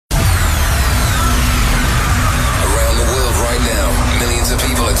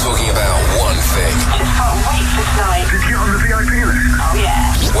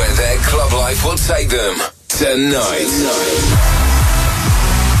will take them tonight.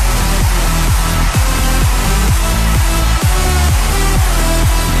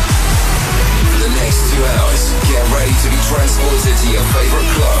 For the next 2 hours, get ready to be transported to your favorite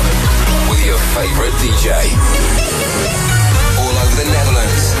club with your favorite DJ. All over the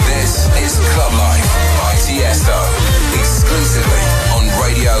Netherlands, this is Club Life by Tiesto, exclusively on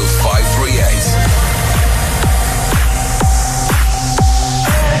Radio 538.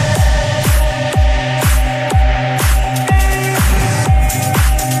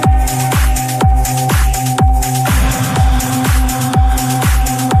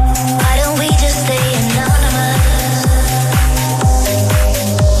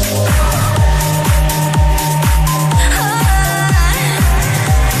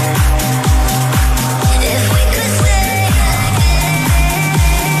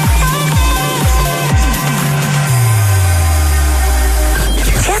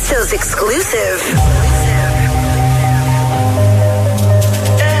 Exclusive.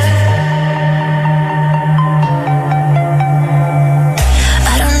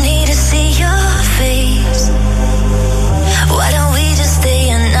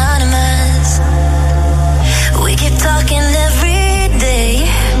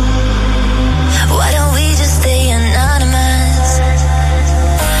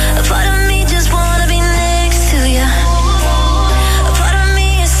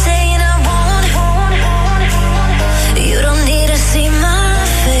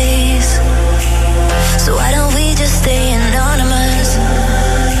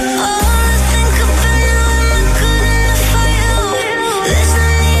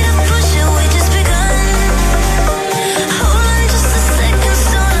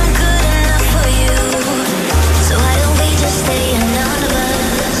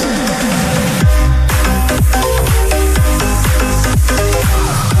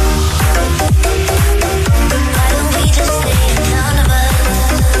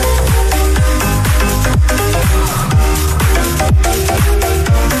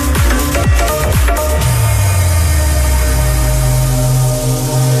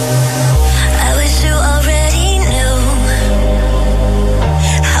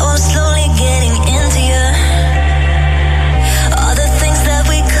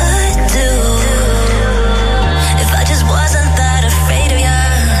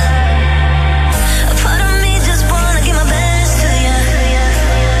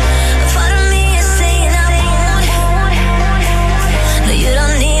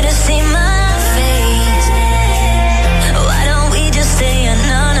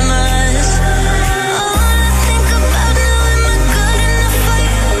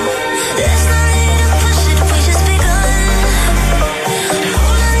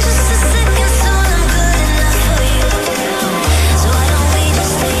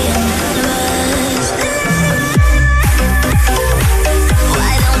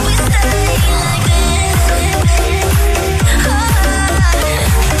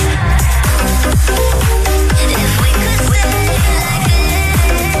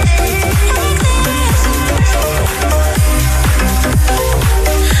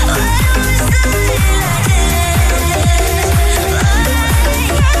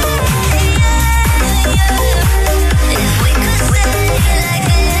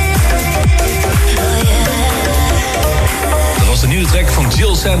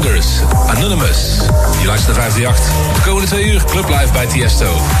 De komende 2 uur Club Live bij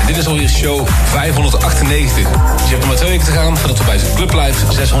Tiesto. En dit is alweer show 598. Dus je hebt nog maar 2 weken te gaan voordat we bij Club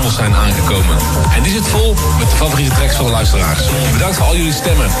Live 600 zijn aangekomen. En die zit vol met de favoriete tracks van de luisteraars. Bedankt voor al jullie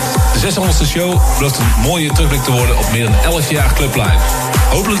stemmen. De 600ste show belooft een mooie terugblik te worden op meer dan 11 jaar Club Live.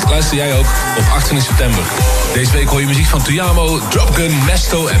 Hopelijk luister jij ook op 28 september. Deze week hoor je muziek van Tuyamo, Dropgun,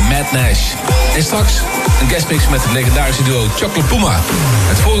 Mesto en Mad Nash. En straks een guestmix met het legendarische duo Chocolate Puma.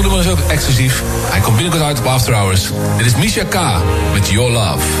 Het volgende nummer is ook exclusief. Hij komt binnenkort uit op After Hours. Dit is Misha K. met Your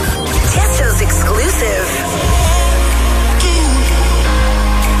Love. Tiesto's exclusive.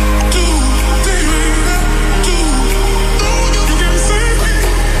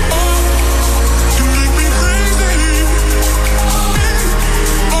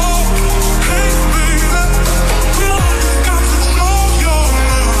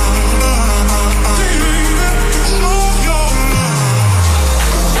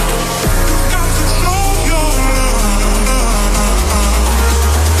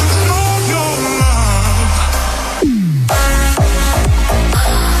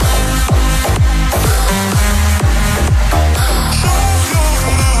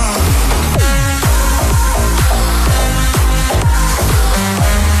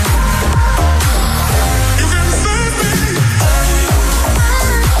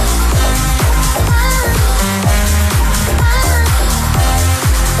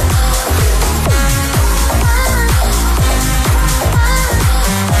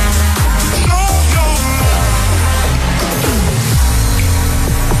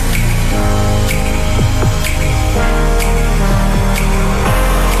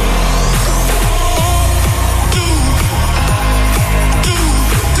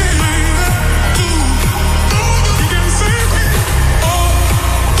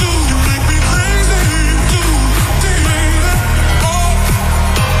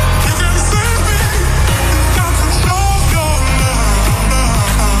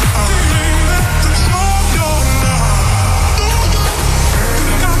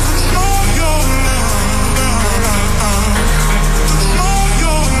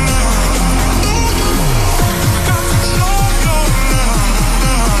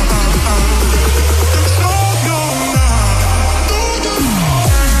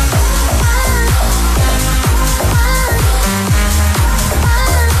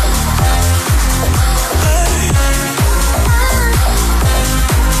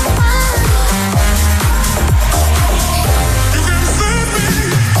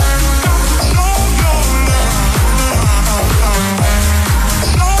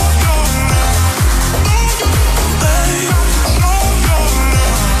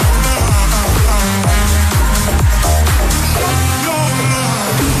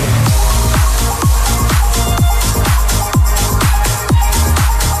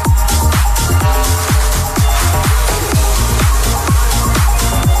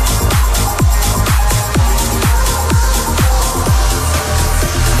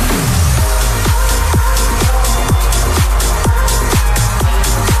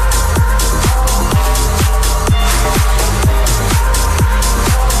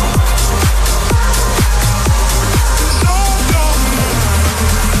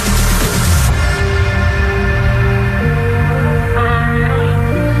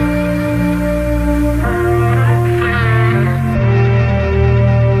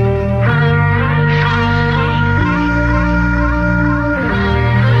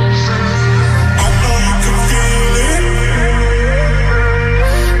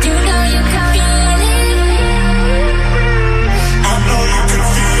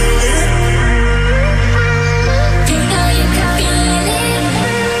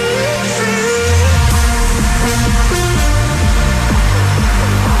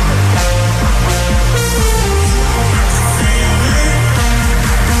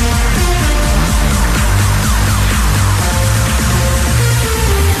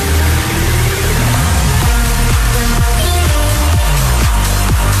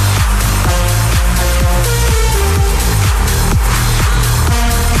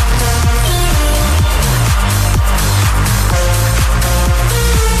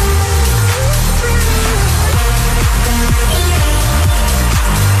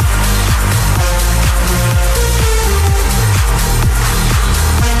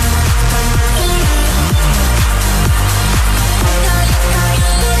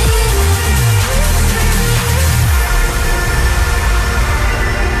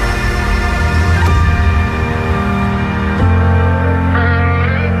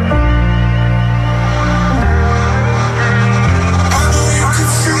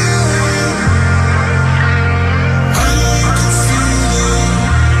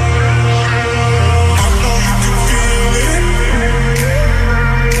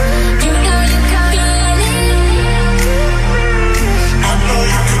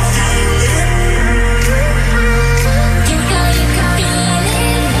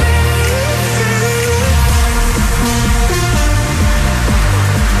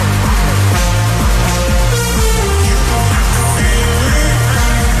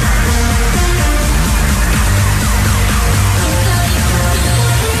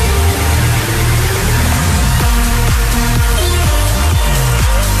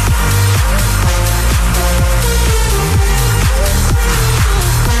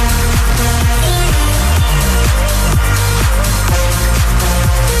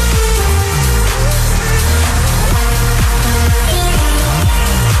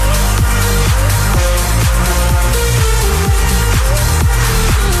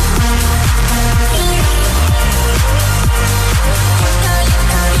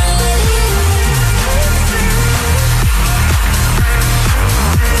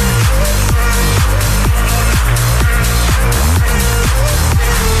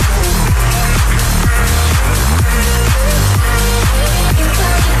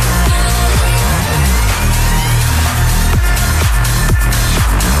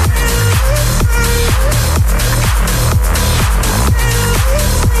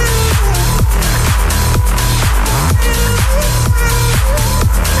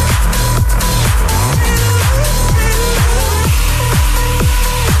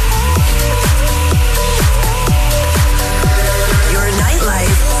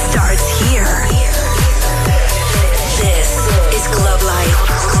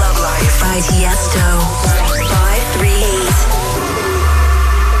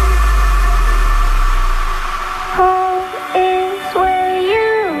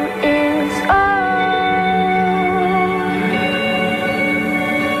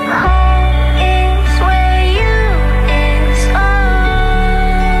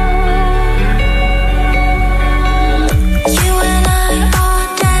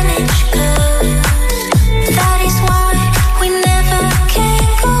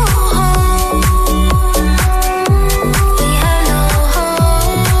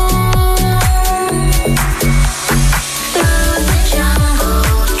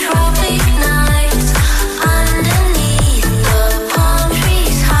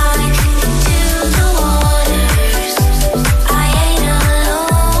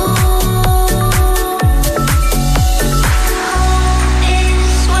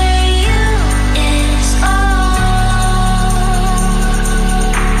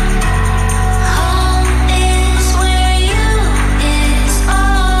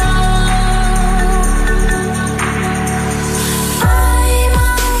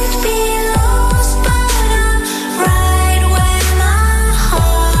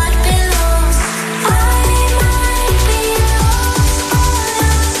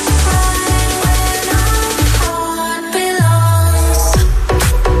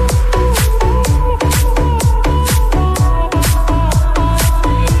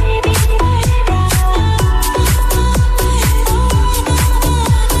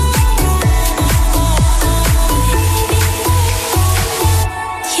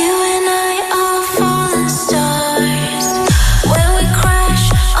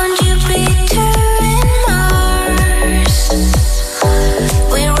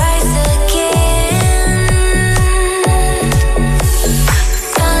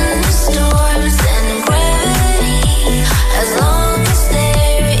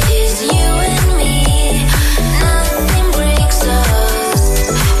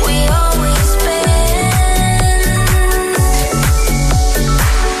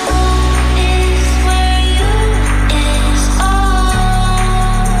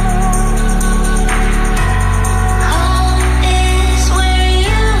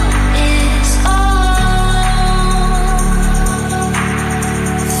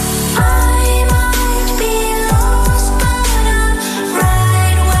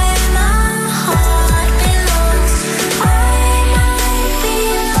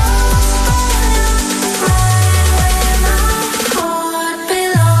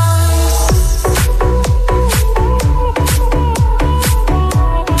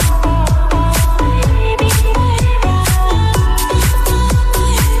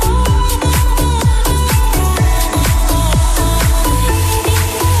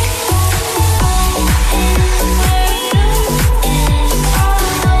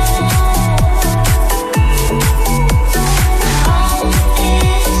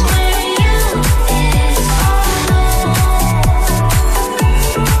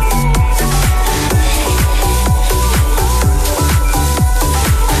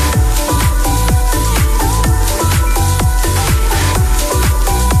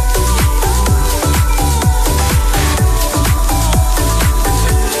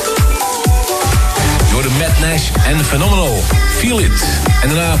 en Phenomenal, Feel It. En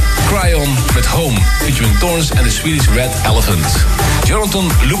daarna Cry On met Home, featuring Thorns en de Swedish Red Elephant.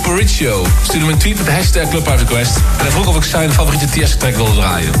 Jonathan Lupericcio stuurde me een tweet met de hashtag Club Live Request. En hij vroeg of ik zijn favoriete Tiesto track wilde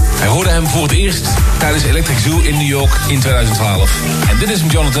draaien. Hij hoorde hem voor het eerst tijdens Electric Zoo in New York in 2012. En dit is hem,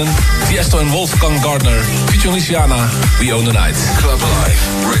 Jonathan, Tiesto en Wolfgang Gardner, featuring Luciana, We Own the Night. Club Life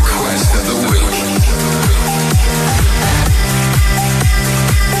Request of the Week.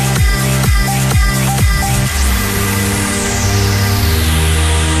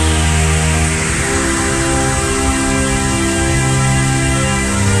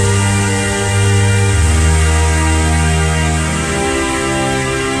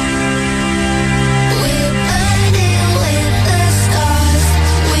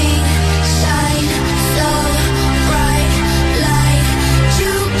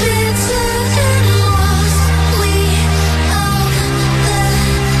 Jupiter and Mars, we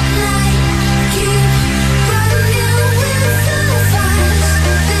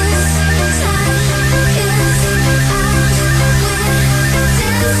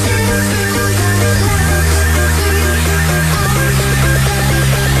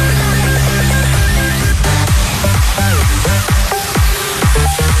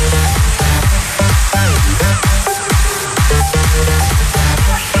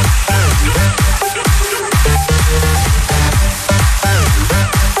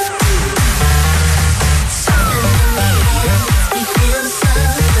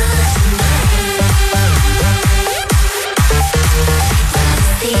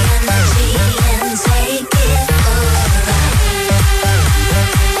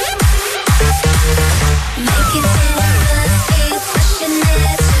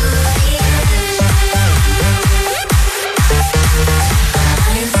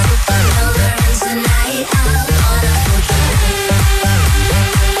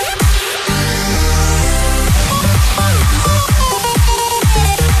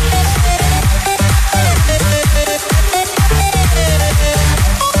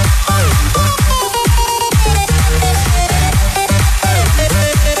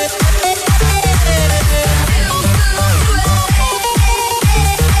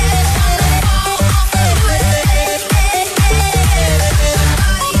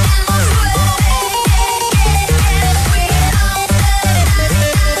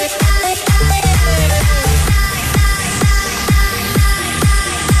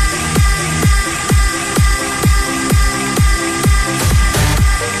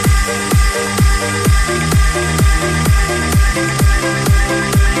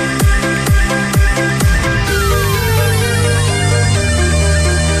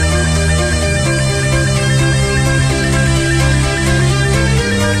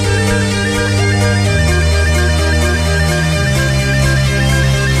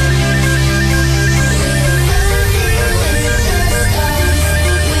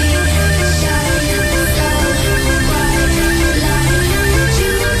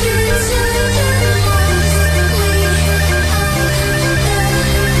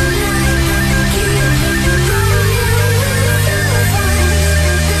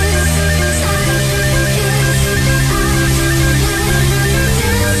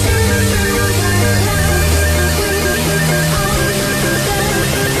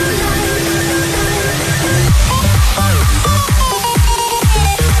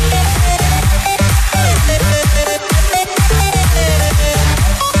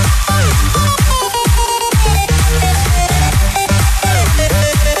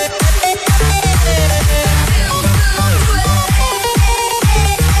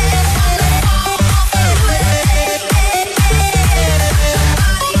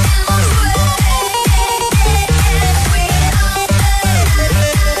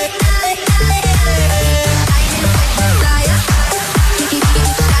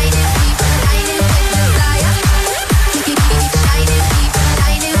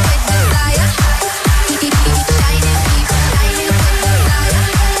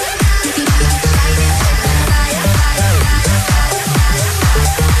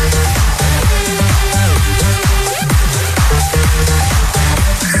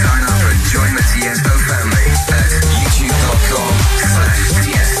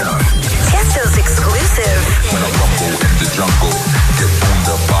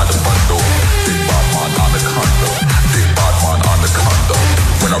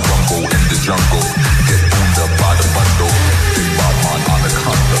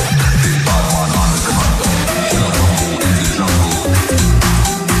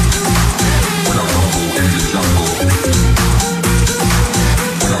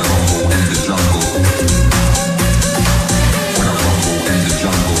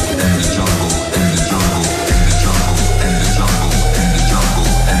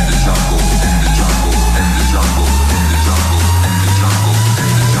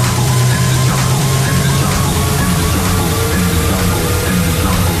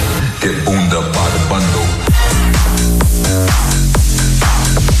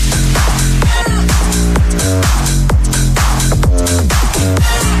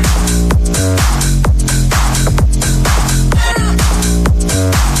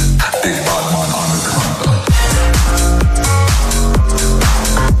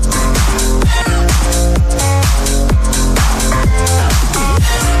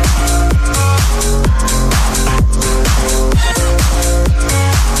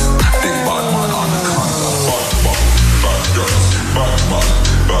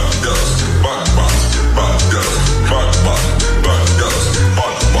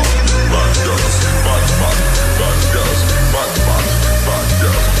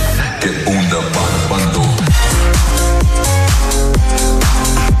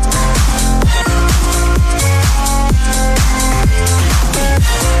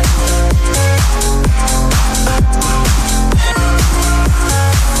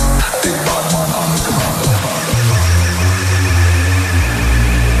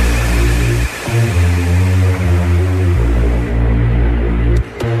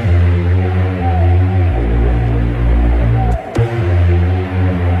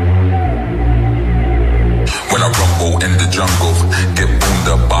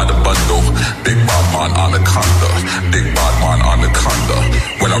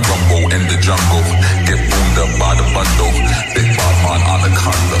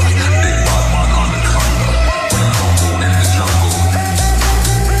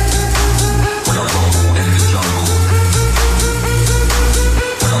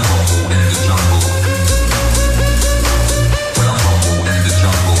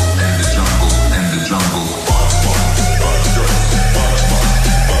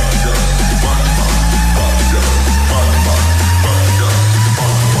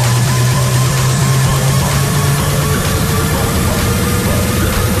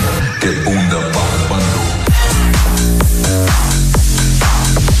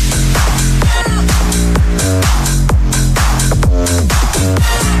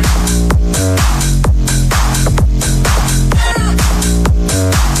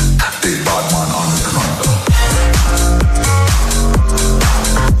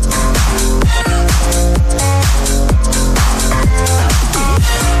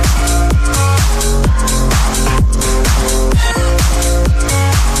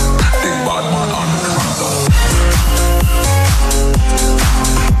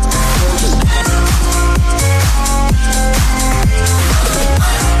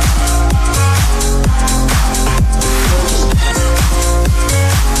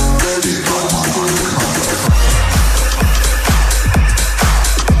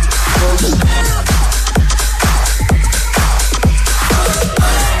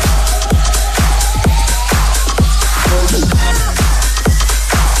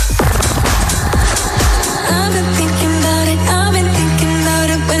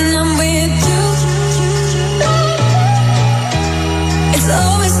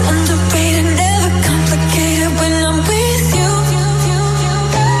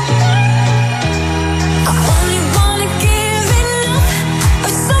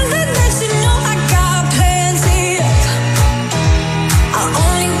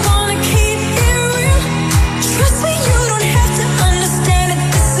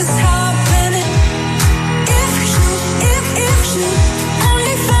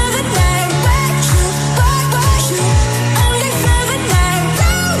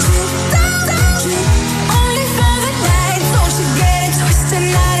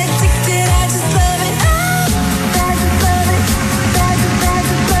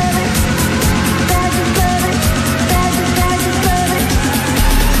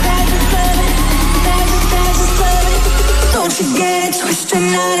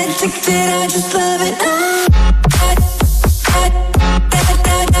twisted, not addicted, I just love it.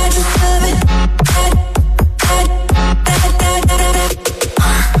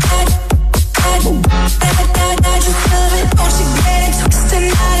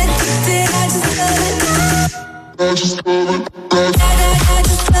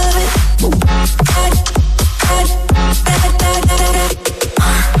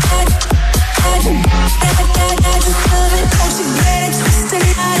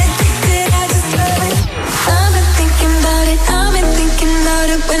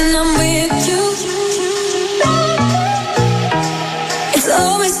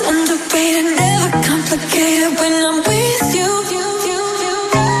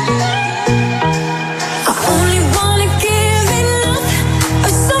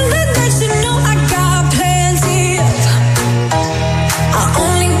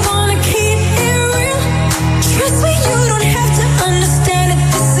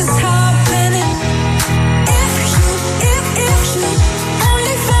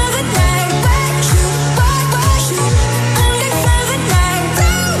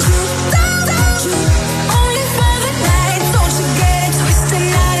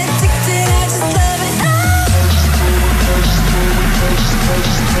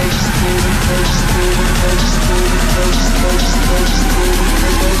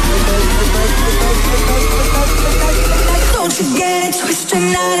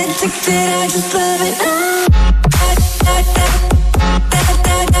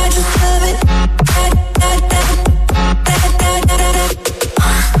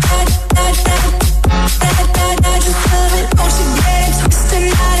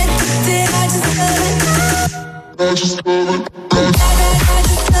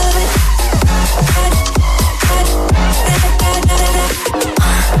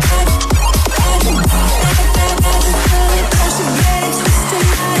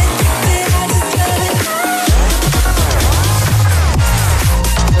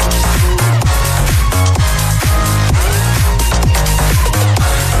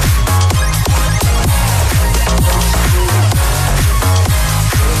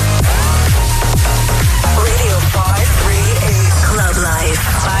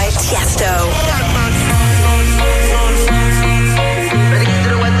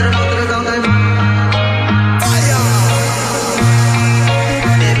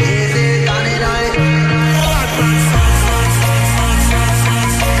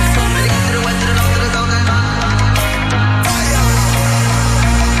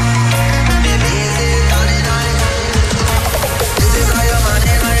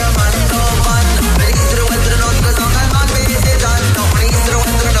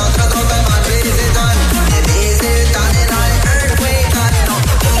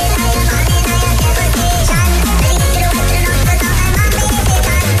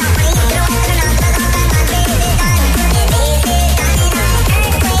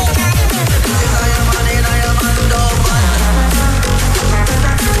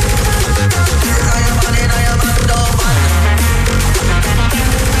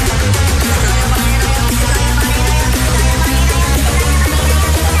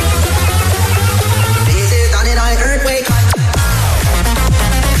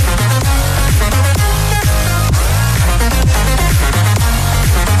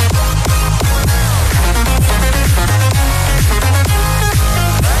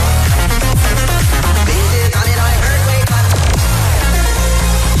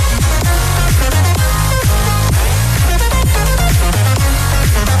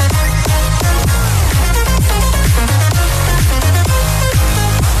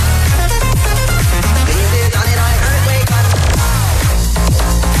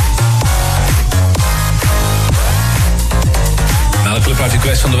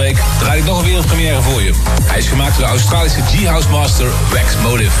 Request van de week draai ik nog een wereldpremière voor je. Hij is gemaakt door de Australische G-House Master Wax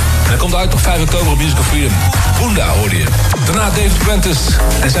Motive. En hij komt uit op 5 oktober op Musical Freedom. Bunda hoorde je. Daarna David Prentice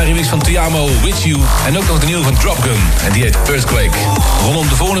en zijn remix van Tiamo, With You. En ook nog de nieuwe van Dropgun. En die heet Earthquake. Rondom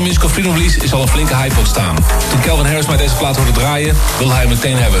de volgende Musical Freedom release is al een flinke hype ontstaan. Toen Calvin Harris mij deze plaat hoorde draaien, wilde hij hem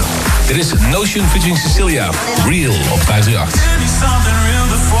meteen hebben. Dit is Notion featuring Cecilia. Real op 538.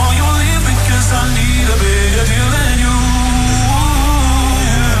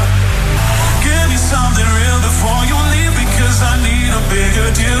 Something real before you leave, because I need a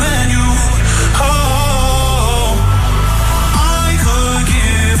bigger deal than you. Oh, I could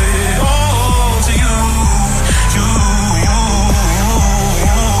give it all to you,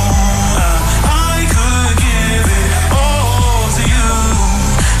 I could give it all to you,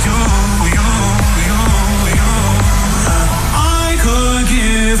 I could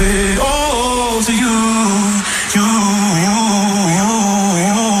give it all to you.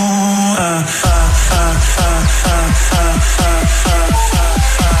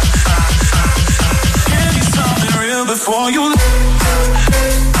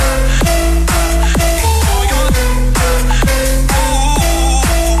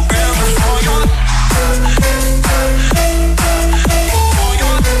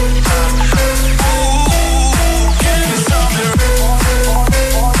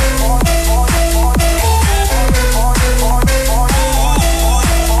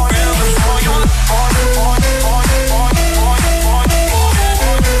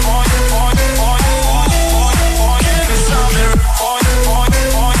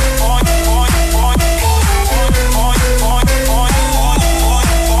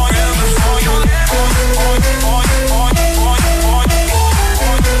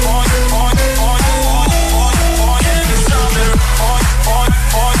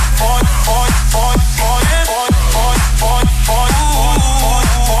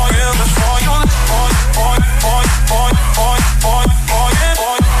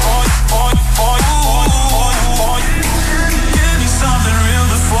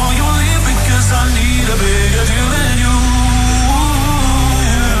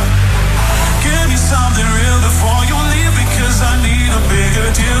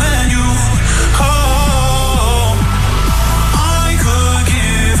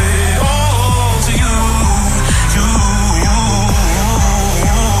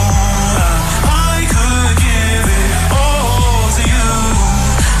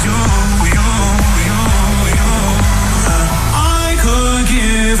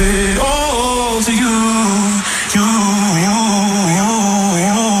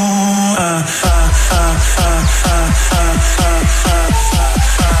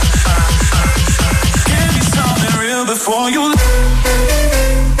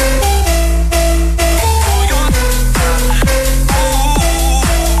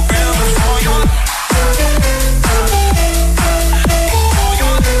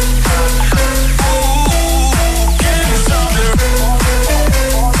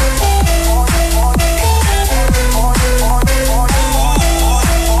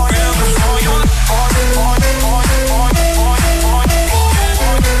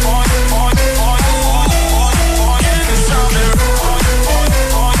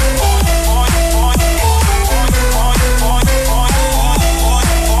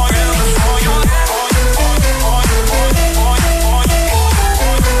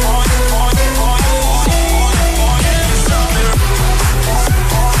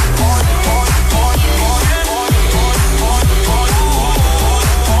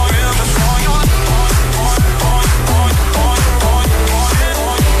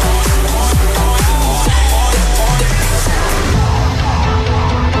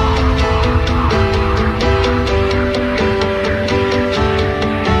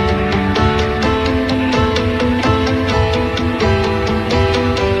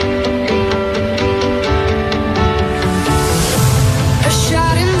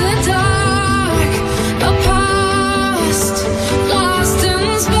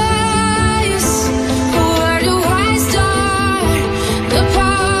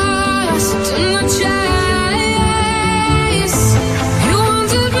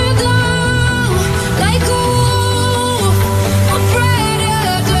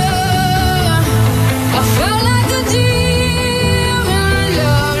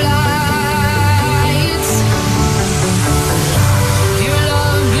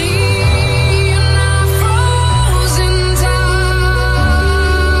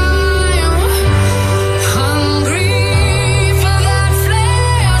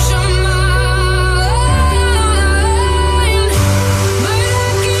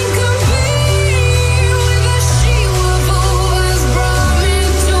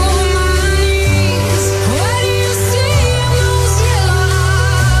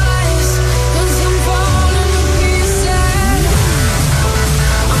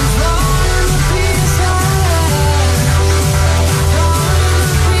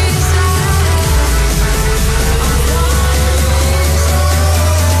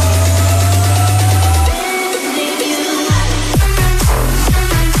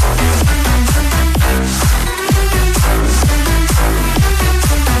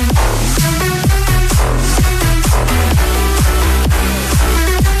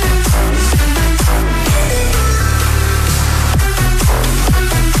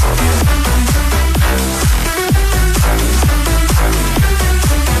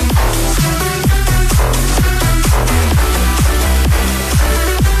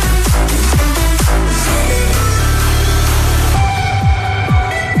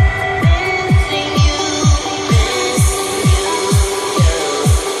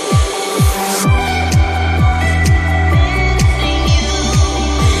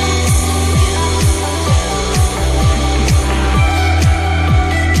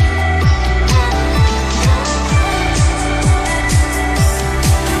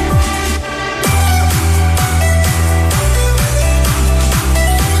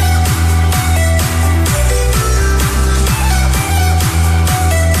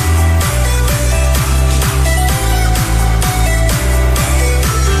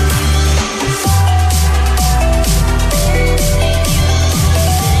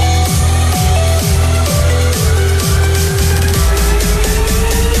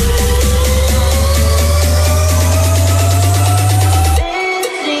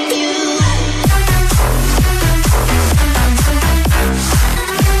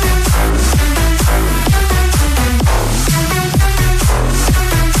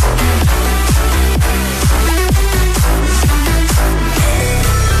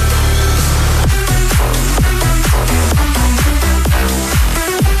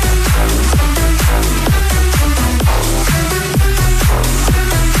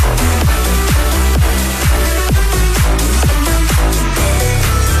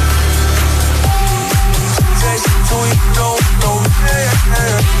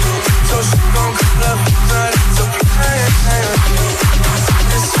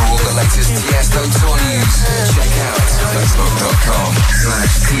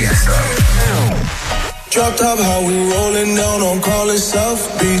 Drop top, how we rolling down on Call it South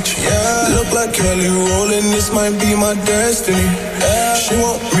Beach. Yeah, look like Kelly rolling, this might be my destiny. Yeah, she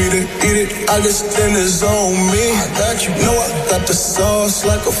want me to eat it, I guess then it's on me. I got you, know I got the sauce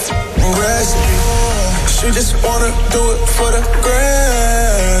like a recipe. She just wanna do it for the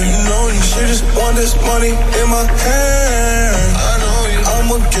grand. You know, she just want this money in my hand. I know you.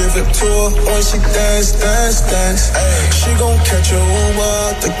 I'ma give it to her when she dance, dance, dance. Ay, she gon' catch a Uber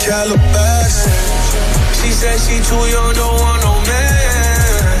out the Calabasas. She said she too young, don't want no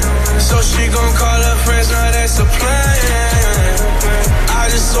man. So she gon' call her friends, now that's a plan. I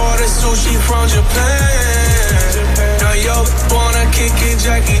just ordered sushi from Japan. Now yo, wanna kick it,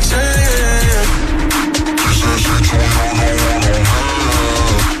 Jackie Chan. She said she too young, don't want no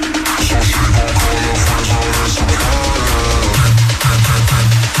man. So she gon' call her friends, now that's a plan.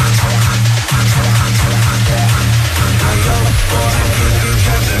 Now yo, wanna kick it,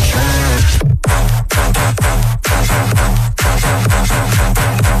 Jackie Chan.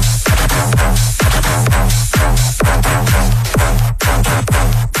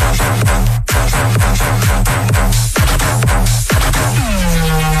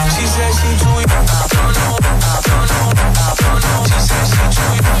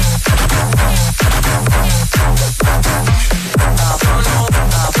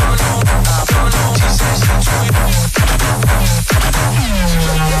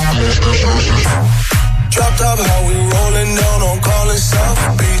 Drop top, how we rolling down on Call it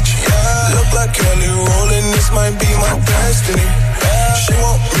South Beach. Yeah, look like Kelly rolling, this might be my destiny. Yeah, she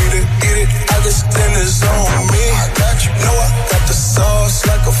want me to eat it, I guess then it's on me. I got you, know I got the sauce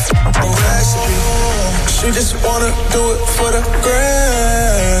like a recipe. She just wanna do it for the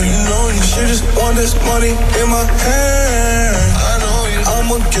grand. You know, she just want this money in my hand. I know you.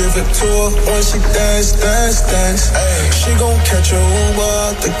 I'ma give it to her when she dance, dance, dance. Ay, she gon' catch a Uber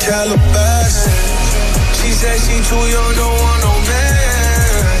out the Calabasas. She said she too young, don't want no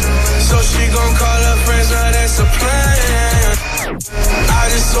man. So she gon' call her friends, now that's a plan. I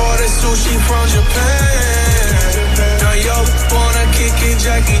just ordered sushi from Japan. Now yo, wanna kick it,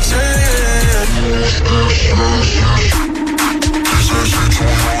 Jackie Chan. She said she too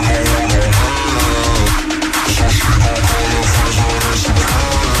young, don't want no man. So she gon' call her friends, now that's a plan.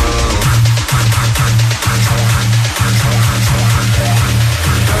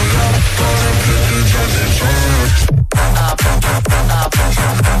 Now yo, wanna kick it, Jackie Chan.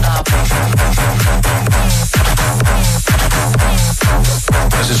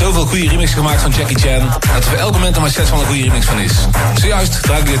 Er zijn zoveel goede remixen gemaakt van Jackie Chan, dat er voor elk moment er maar set van een goede remix van is. Zojuist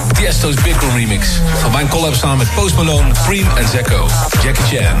draag ik de Tiesto's Big Room remix van mijn collab samen met Post Malone, Preem en Zecco, Jackie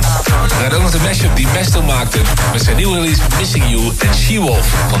Chan. Er gaat ook nog de mashup die Mesto maakte met zijn nieuwe release Missing You en She-Wolf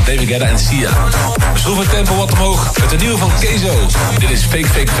van David Guetta en Sia. We schroeven het tempo wat omhoog met de nieuwe van Kezo. Dit is Fake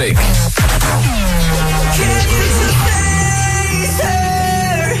Fake Fake.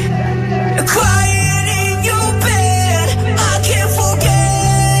 Crying in your bed, I can't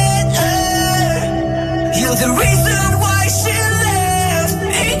forget her. You're the reason why she left,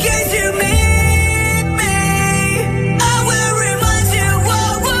 in case you meet me. I will remind you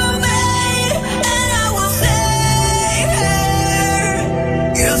what we made, and I will save her.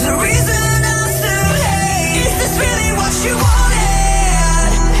 You're the reason I still hate. Is this really what you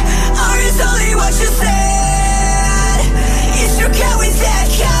wanted? Or is only what you said?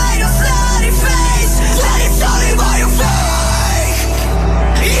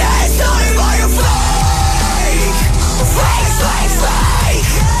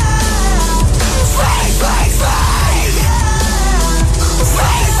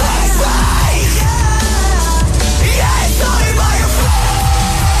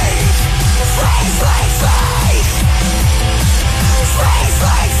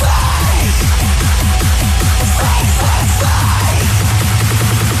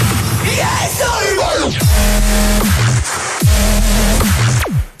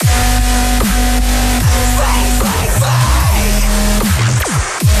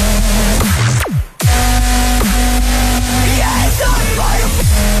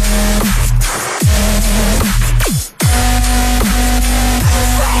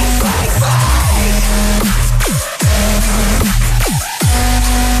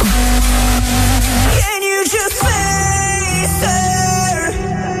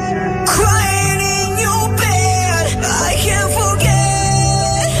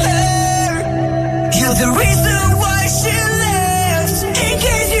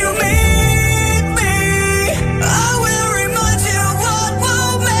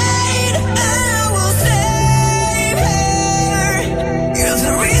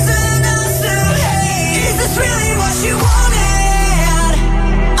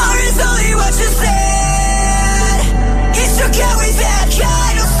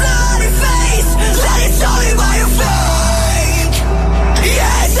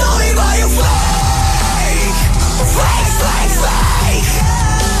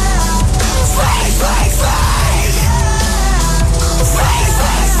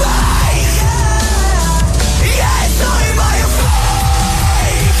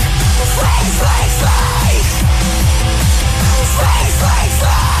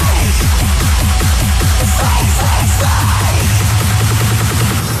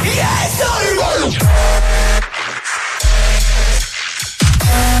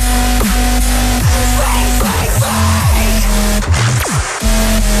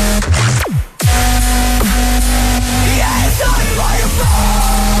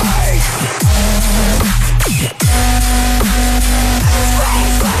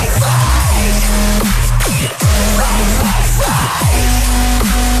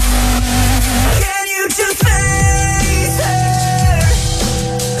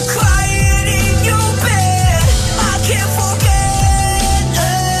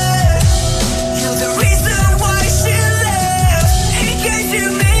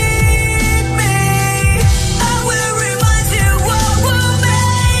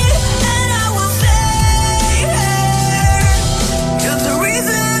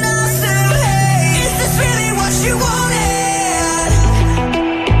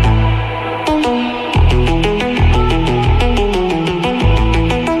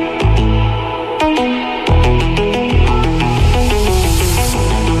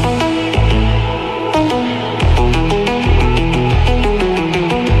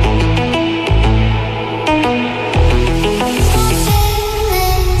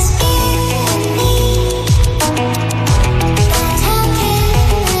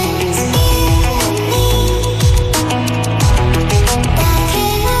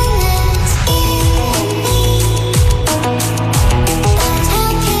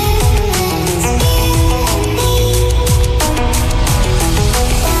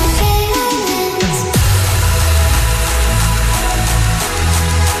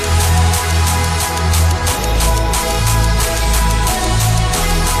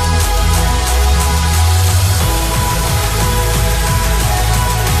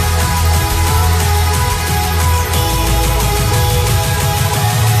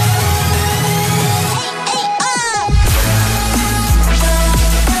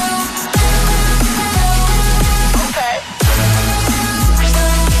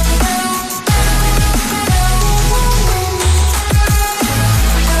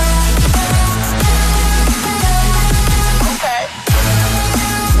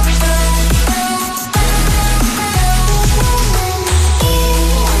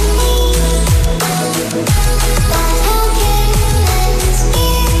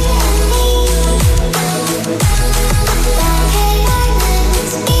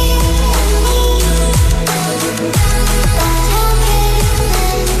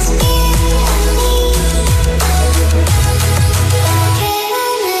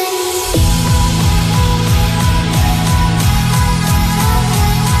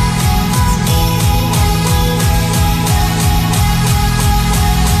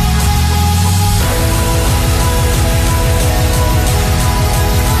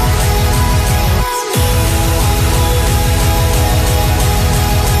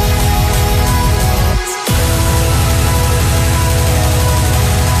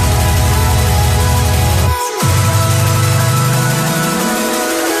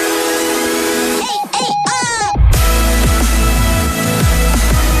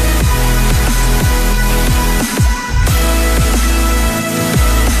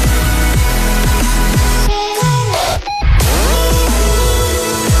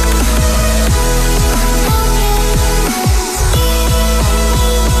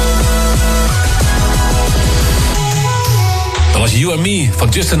 You and Me van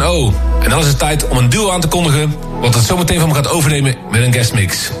Justin O. En dan is het tijd om een duo aan te kondigen, wat het zometeen van me gaat overnemen met een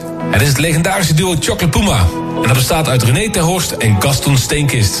guestmix. Het is het legendarische duo Chocolate Puma. En dat bestaat uit René ter Horst en Gaston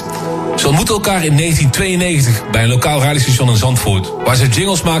Steenkist. Ze ontmoetten elkaar in 1992 bij een lokaal radiostation in Zandvoort, waar ze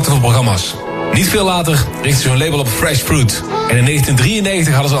jingles maakten voor programma's. Niet veel later richtten ze hun label op Fresh Fruit. En in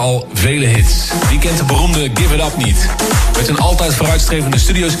 1993 hadden ze al vele hits. Wie kent de beroemde Give It Up niet? Met hun altijd vooruitstrevende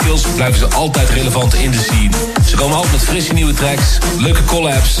studioskills blijven ze altijd relevant in de scene. Ze komen altijd met frisse nieuwe tracks, leuke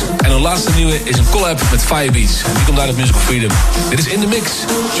collabs. En hun laatste nieuwe is een collab met Firebeats. Die komt uit op Musical Freedom. Dit is In The Mix,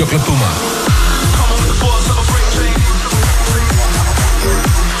 Chocolate Puma.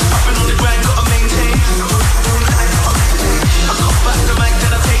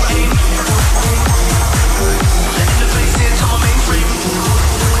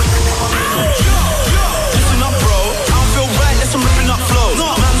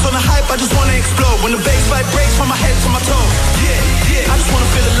 I just wanna explode when the bass vibrates from my head to my toe. Yeah, I just wanna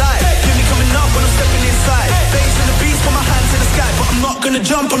feel alive. Hear me coming up when I'm stepping inside. Bass and the beats, put my hands in the sky, but I'm not gonna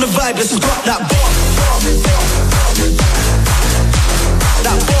jump on the vibe. Let's just drop that bomb.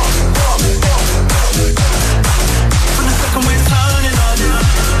 That bomb. From the second we're turning on,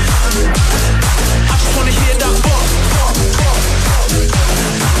 I just wanna hear that bomb.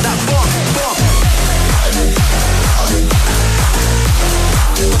 That bomb.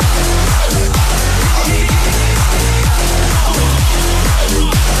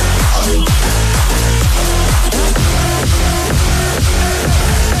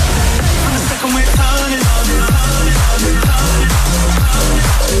 From the second we're turning on,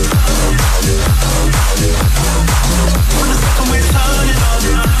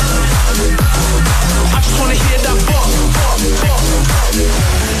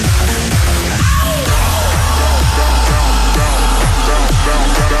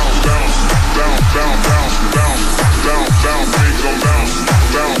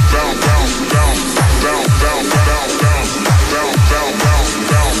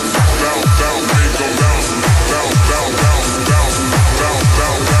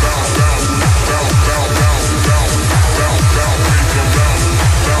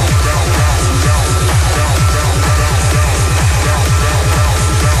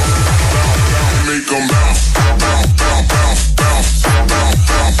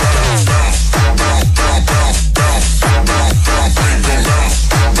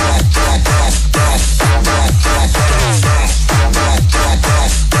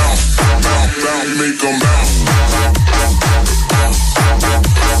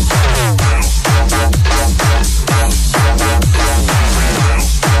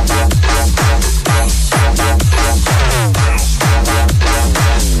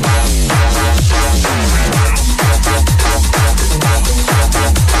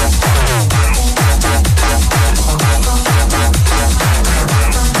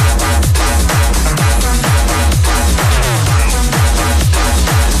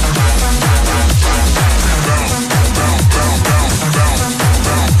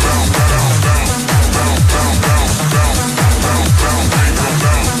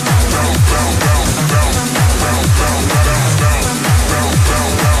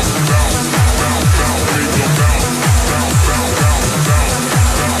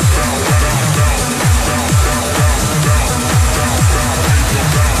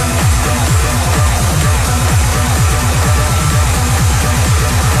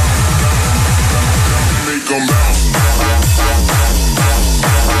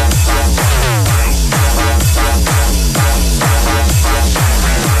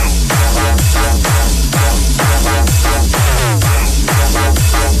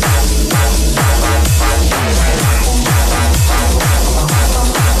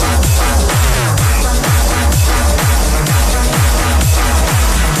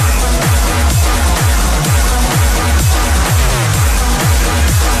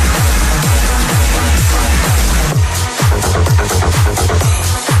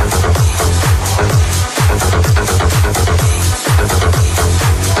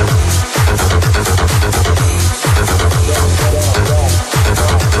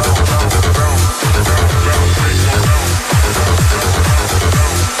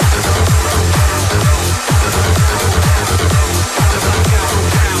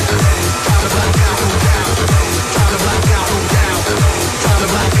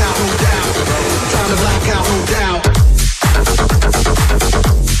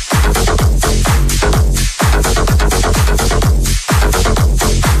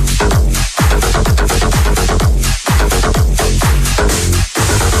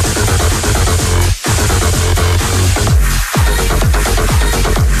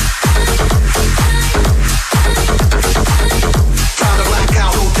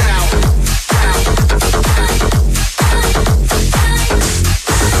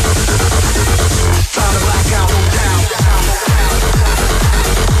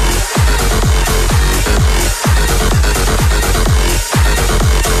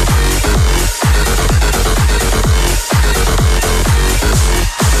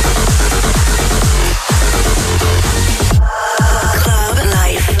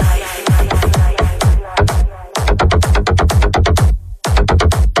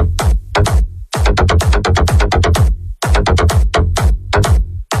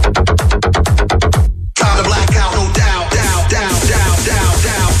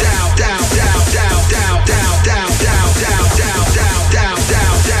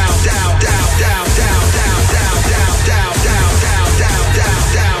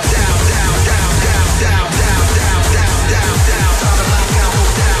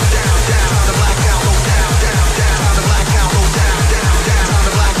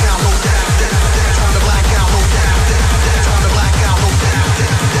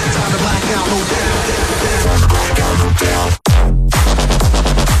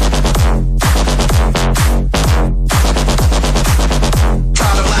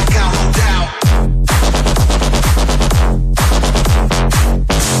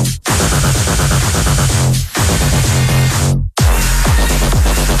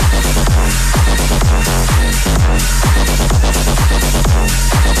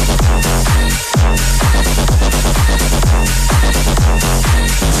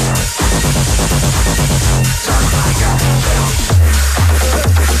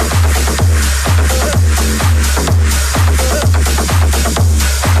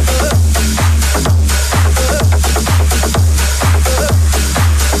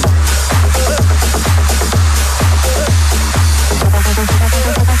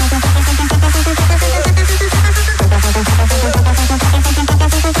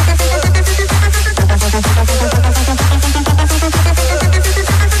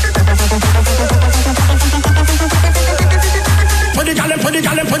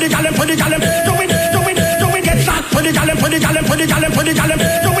 the gal in, put the gal in, do it, get stuck, put the gal in, put the gal in, put the gal in, put the gal in,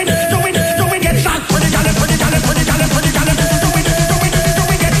 do it, get stuck, put the gal in, put the gal in, put the gal in, put the gal in, do it,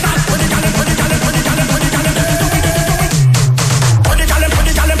 get stuck, put the gal in, put the gal in, put the gal in, put the gal in, do it, put the gal in, put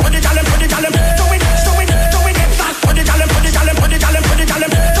the gal in, put the gal in, put the gal in, do it, get stuck, put the gal in, put the gal in, put the gal in, put the gal in,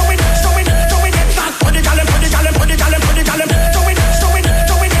 do it, get stuck, put the gal in, put the gal in, put the gal in, put the gal in, do it, get stuck, put the gal in, put the gal in, put the gal in, put the gal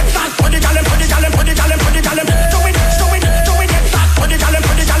in, do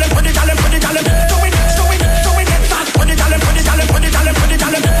it, get stuck, put the gal in, put the gal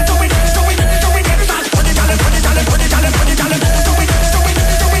in, put the gal in, put the gal in, do it,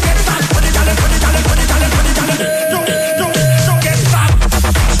 get stuck, put the gal in, put the gal in, put the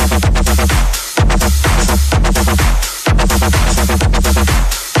gal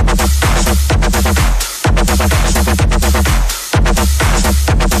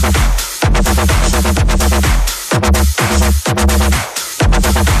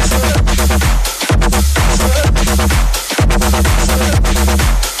in, put the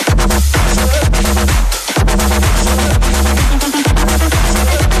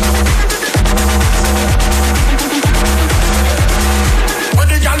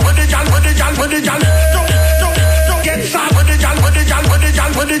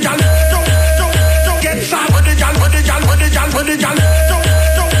gal in, do it, get stuck, put the gal in, put the gal in, put the gal in, put the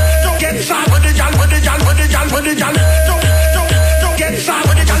gal in, do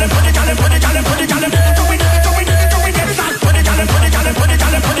it, get stuck, put the gal in, put the gal in, put the gal in, put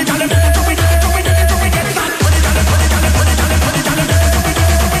the gal in, get stuck.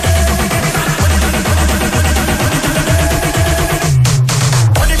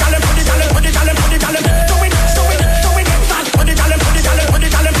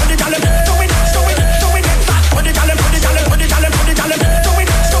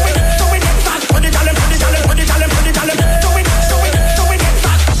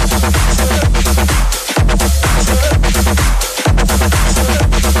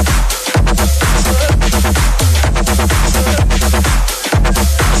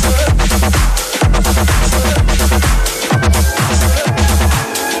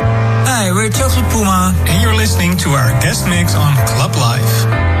 guest mix on Club Life.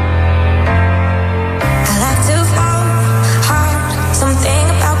 I like to fall hard, something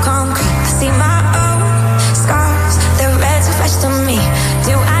about concrete. I see my own scars, the reds refresh to me.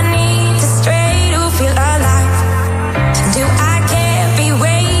 Do I need to stray to feel alive? Do I carry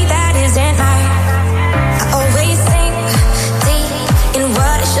weight that isn't mine? I always think deep in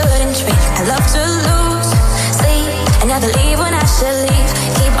what I shouldn't drink. I love to lose sleep and never leave when I should leave.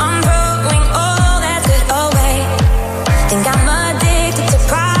 Keep on throwing all that good away. Think I'm addicted to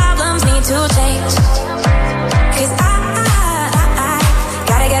pride.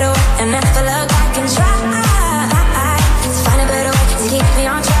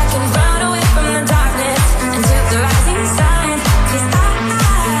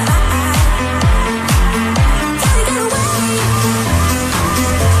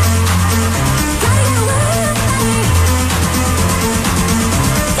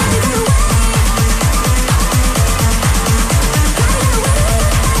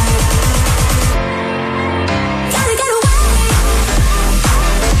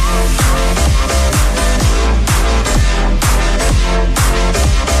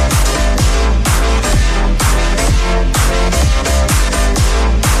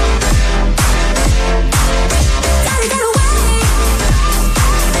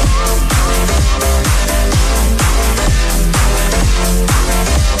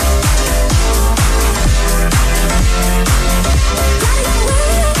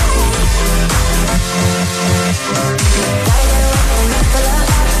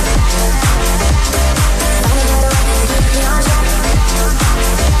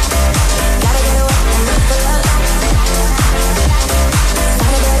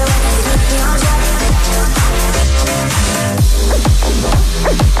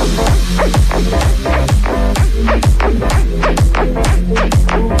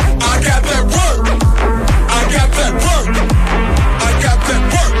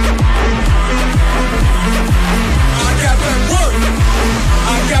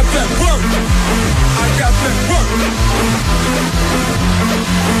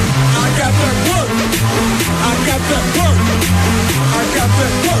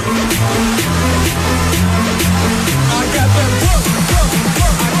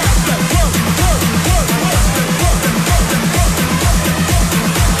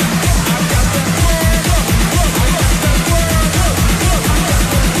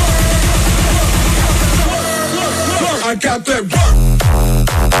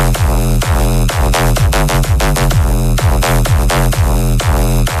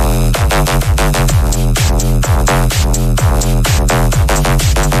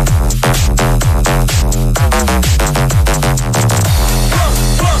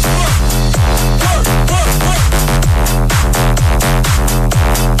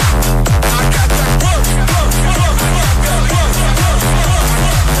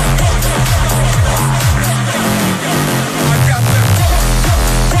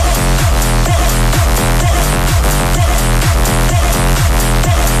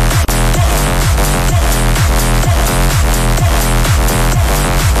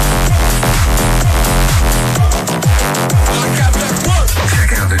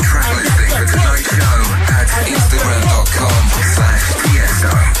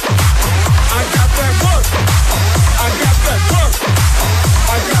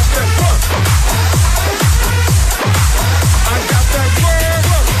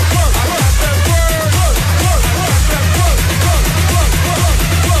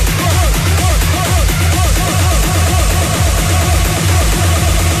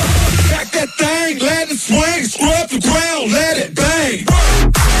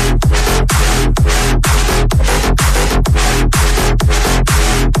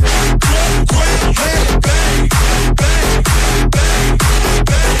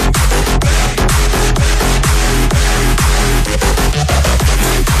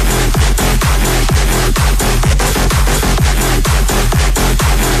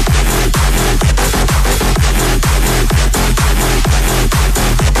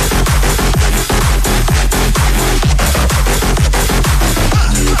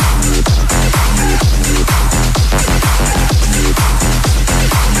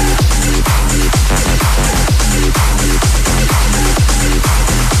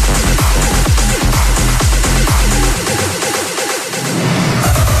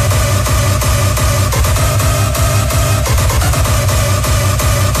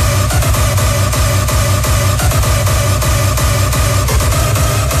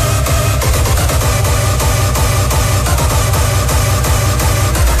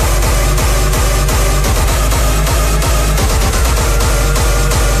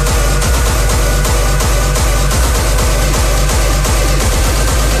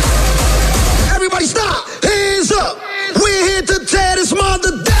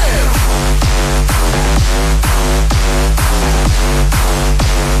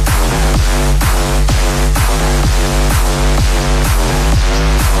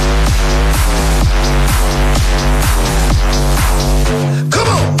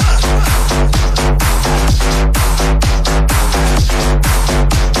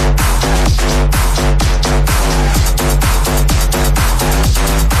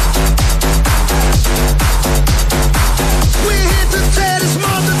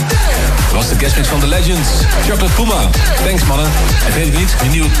 Puma. Thanks mannen. En vergeet niet een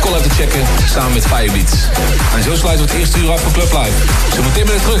nieuwe collab te checken samen met Firebeats. En zo sluiten we het eerste uur af van Club Live. Zometeen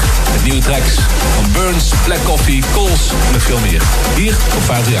ben ik terug met nieuwe tracks van Burns, Black Coffee, Coles en nog veel meer. Hier op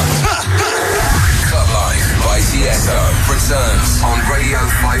 538. Club Live by Tiesto returns on Radio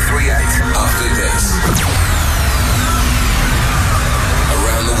 538 after this.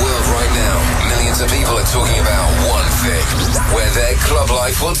 Around the world right now, millions of people are talking about one thing, where their club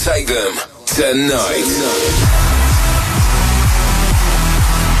life will take them tonight.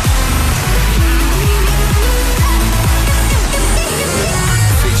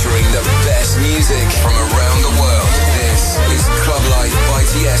 Featuring the best music from around the world. This is Club Life by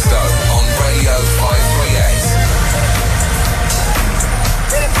Tiesto on Radio 538.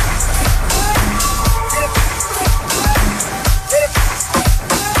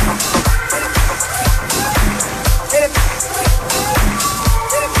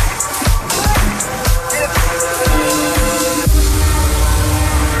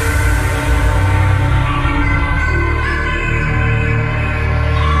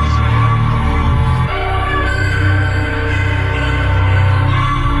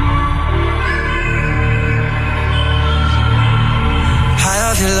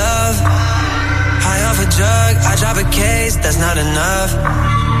 I drop a case, that's not enough.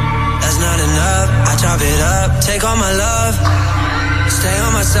 That's not enough. I chop it up, take all my love. Stay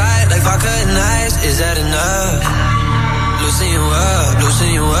on my side like vodka and ice. Is that enough? Loosen you up,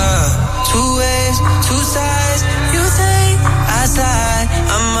 loosen you up. Two ways, two sides. You think I slide,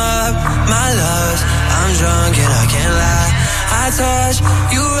 I'm up. My loves, I'm drunk and I can't lie. I touch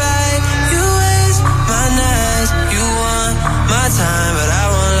you right, you waste my nights. You want my time, but I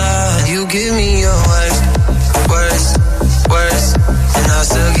want love. You give me your worst, worst, worst, and I'll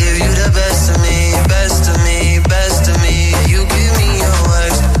still give you the best of me, best of me, best of me. You give me your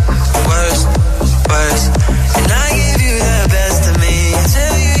worst, worst, worst, and I give you the best of me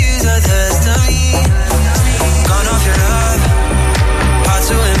until you use the best of me. Gone off your love, hard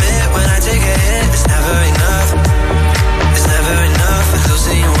to admit when I take a hit. It's never enough, it's never enough. It's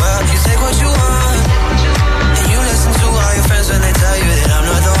losing you up. You take what you want, and you listen to all your friends when they tell you that I'm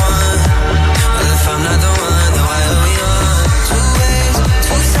not the one. Well, if I'm not the one, then why are we on? Two ways,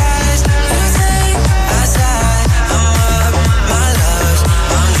 two sides. You think I slide, I'm up. My loves,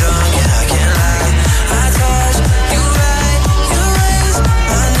 I'm drunk and I can't lie. I touch you right, you waste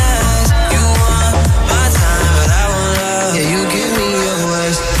my nights. You want my time, but I want love. Yeah, you give me your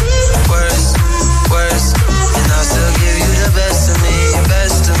worst, worst, worst, and I'll still give you the best of me,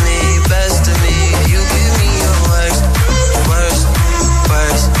 best of me, best of me. Yeah, you give me your worst, worst,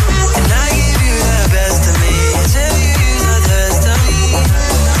 worst, and I give you the best of me until you use the best of me.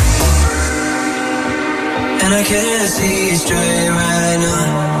 And I can't see straight right now.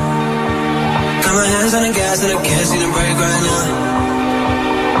 Got my hands on the gas and I can't see the brake right now.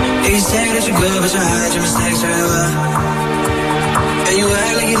 You say that you're good, but you hide your mistakes very well. And you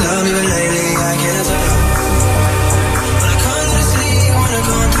act like you love me, but lately I can't tell. When I come to the city, you wanna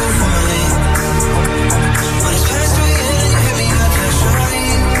come through for me. When it's past 3 and you hit me up, that's shorty.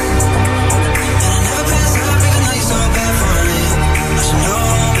 And I never pass up, even though you so bad for me. I should know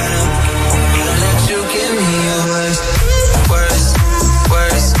better, but I let you give me your worst, worst,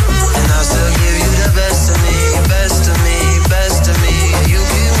 worst, and I'll still give you the best of me, best of me, best of me. You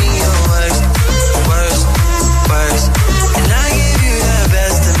give me your worst, worst, worst, and I give you the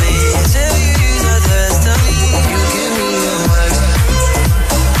best of me until you use the best of me. You give me your worst,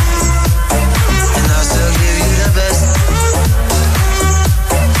 and I'll still give you the best.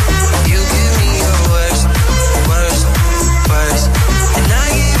 You give me your worst, worst, worst, and I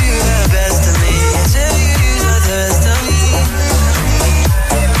give you the best of me until you use the best of me.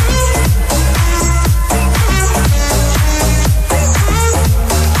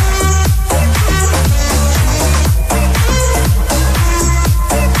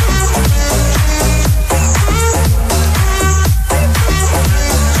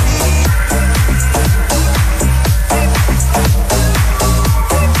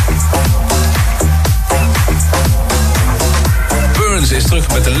 Burns is terug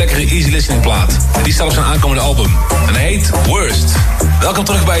met een lekkere easy listening plaat. En die staat op zijn aankomende album. En hij heet Worst. Welkom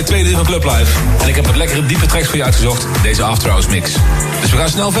terug bij het tweede uur van Club Live. En ik heb wat lekkere diepe tracks voor je uitgezocht in deze After Hours mix. Dus we gaan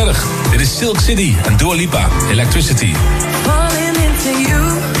snel verder. Dit is Silk City en Dua Lipa, Electricity. Falling into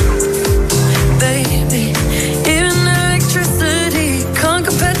you, baby. Even electricity can't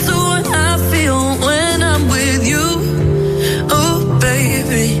compare to what I feel when I'm with you. Oh,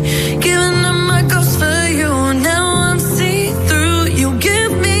 baby, giving up my ghost for you. Now I'm see-through. You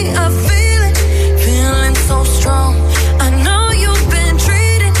give me a feeling, feeling so strong. I know you've been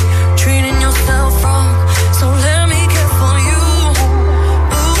treating yourself wrong. So let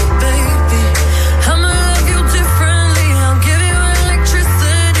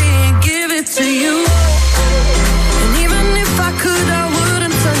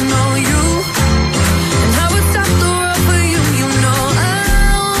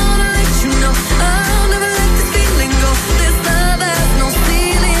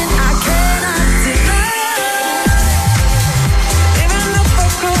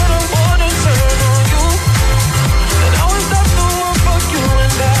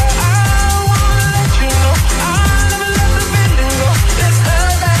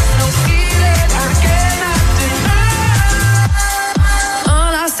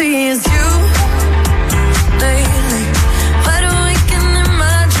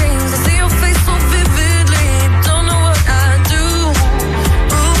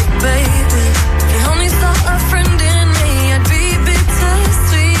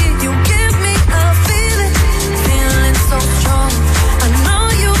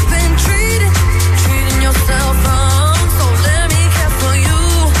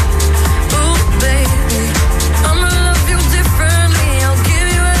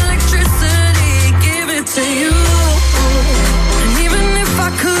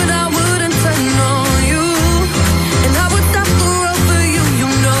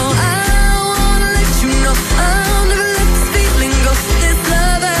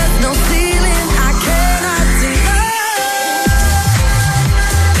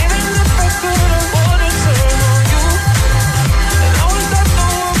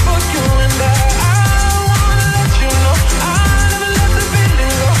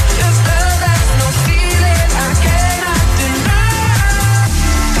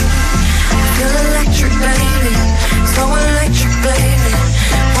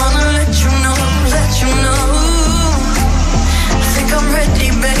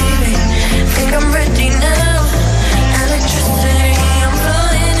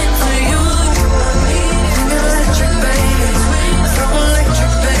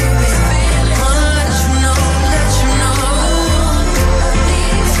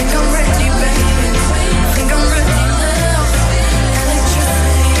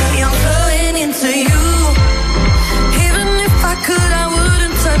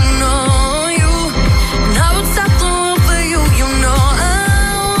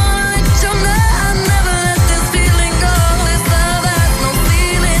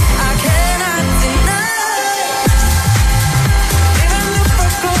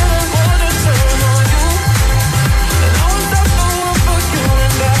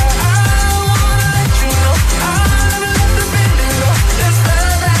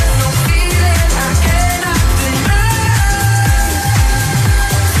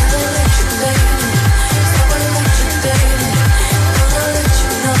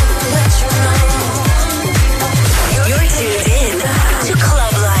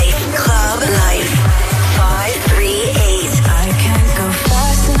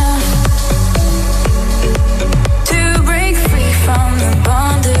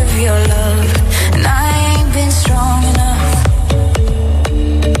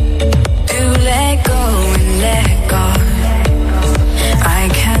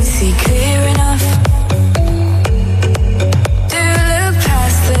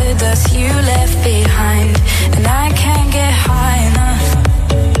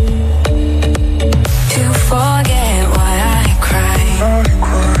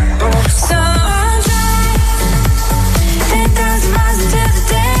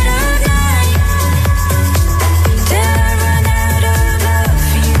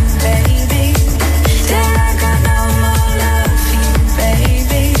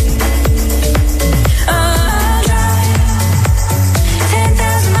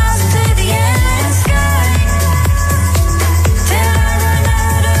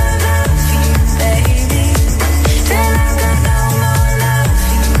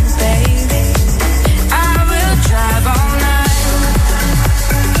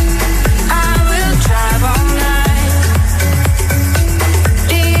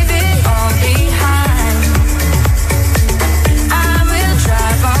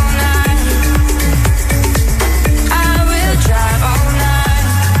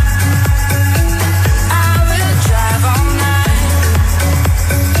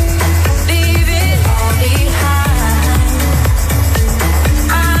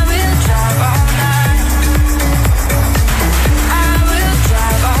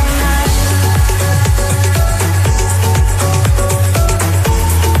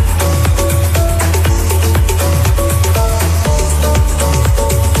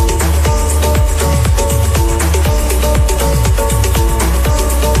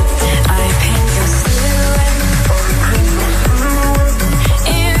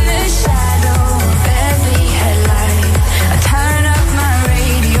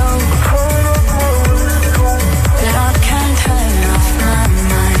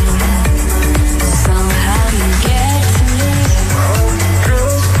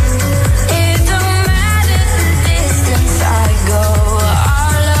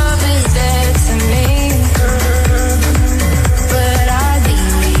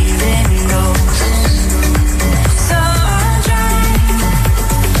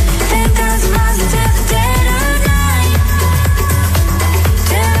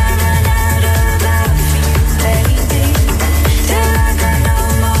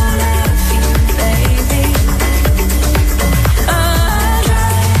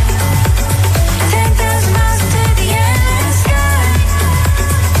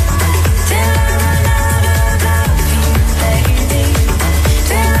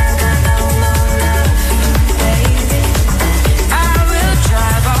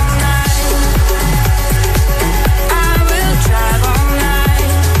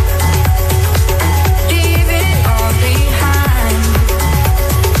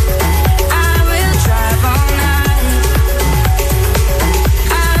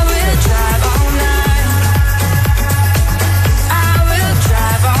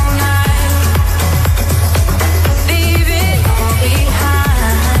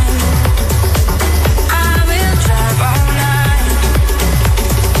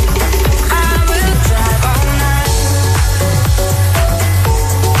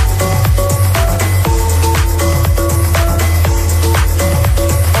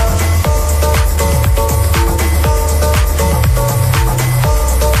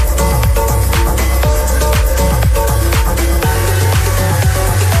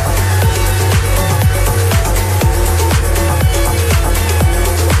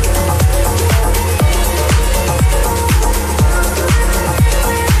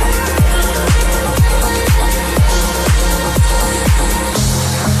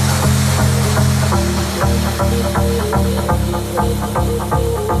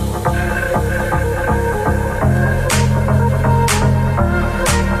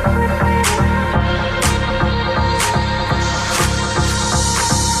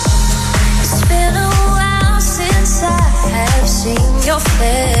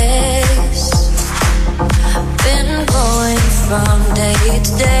you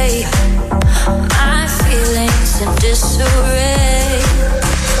today. My feelings in disarray.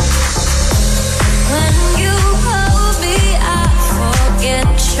 When you hold me, I forget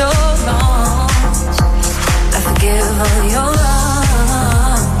your wrongs. I forgive all your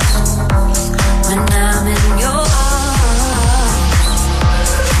wrongs. When I'm in your arms.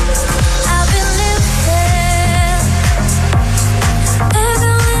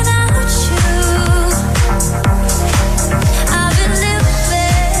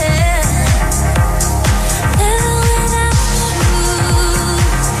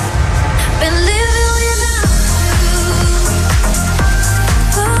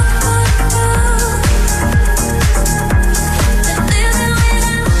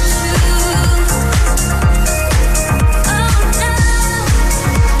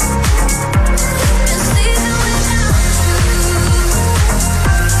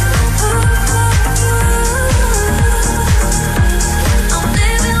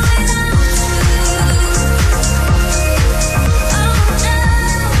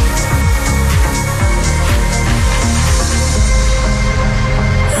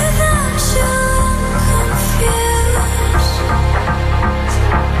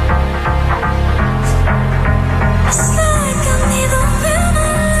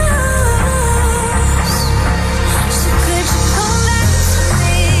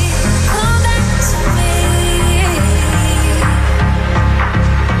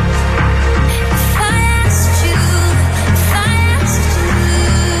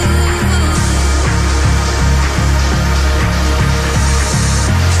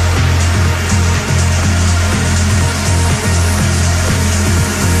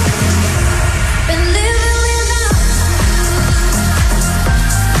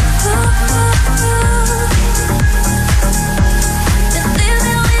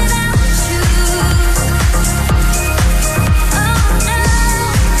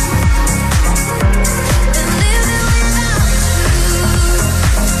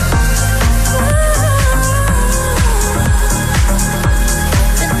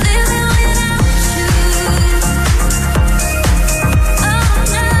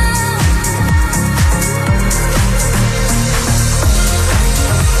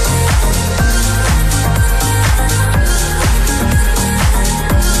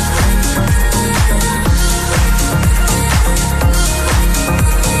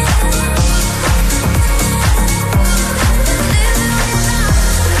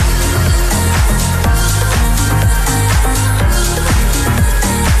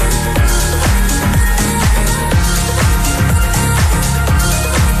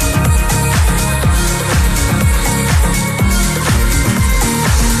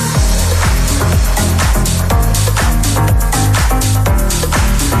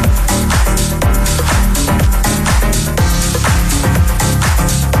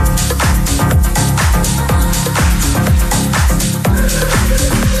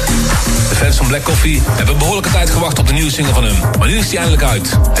 Black Coffee hebben behoorlijke tijd gewacht op de nieuwe single van hem. Maar nu is die eindelijk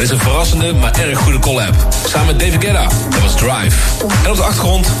uit. Het is een verrassende, maar erg goede collab. Samen met David Guetta, dat was Drive. En op de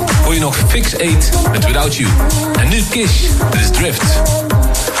achtergrond hoor je nog Fix 8 met Without You. En nu Kish, dit is Drift.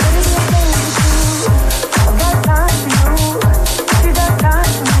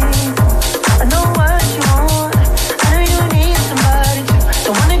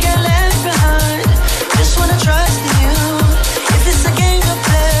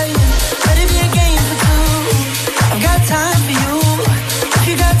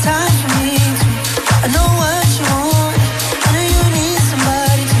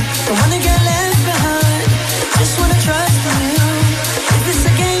 Just wanna trust in you. If it's a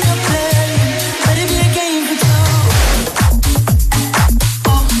game you're playing.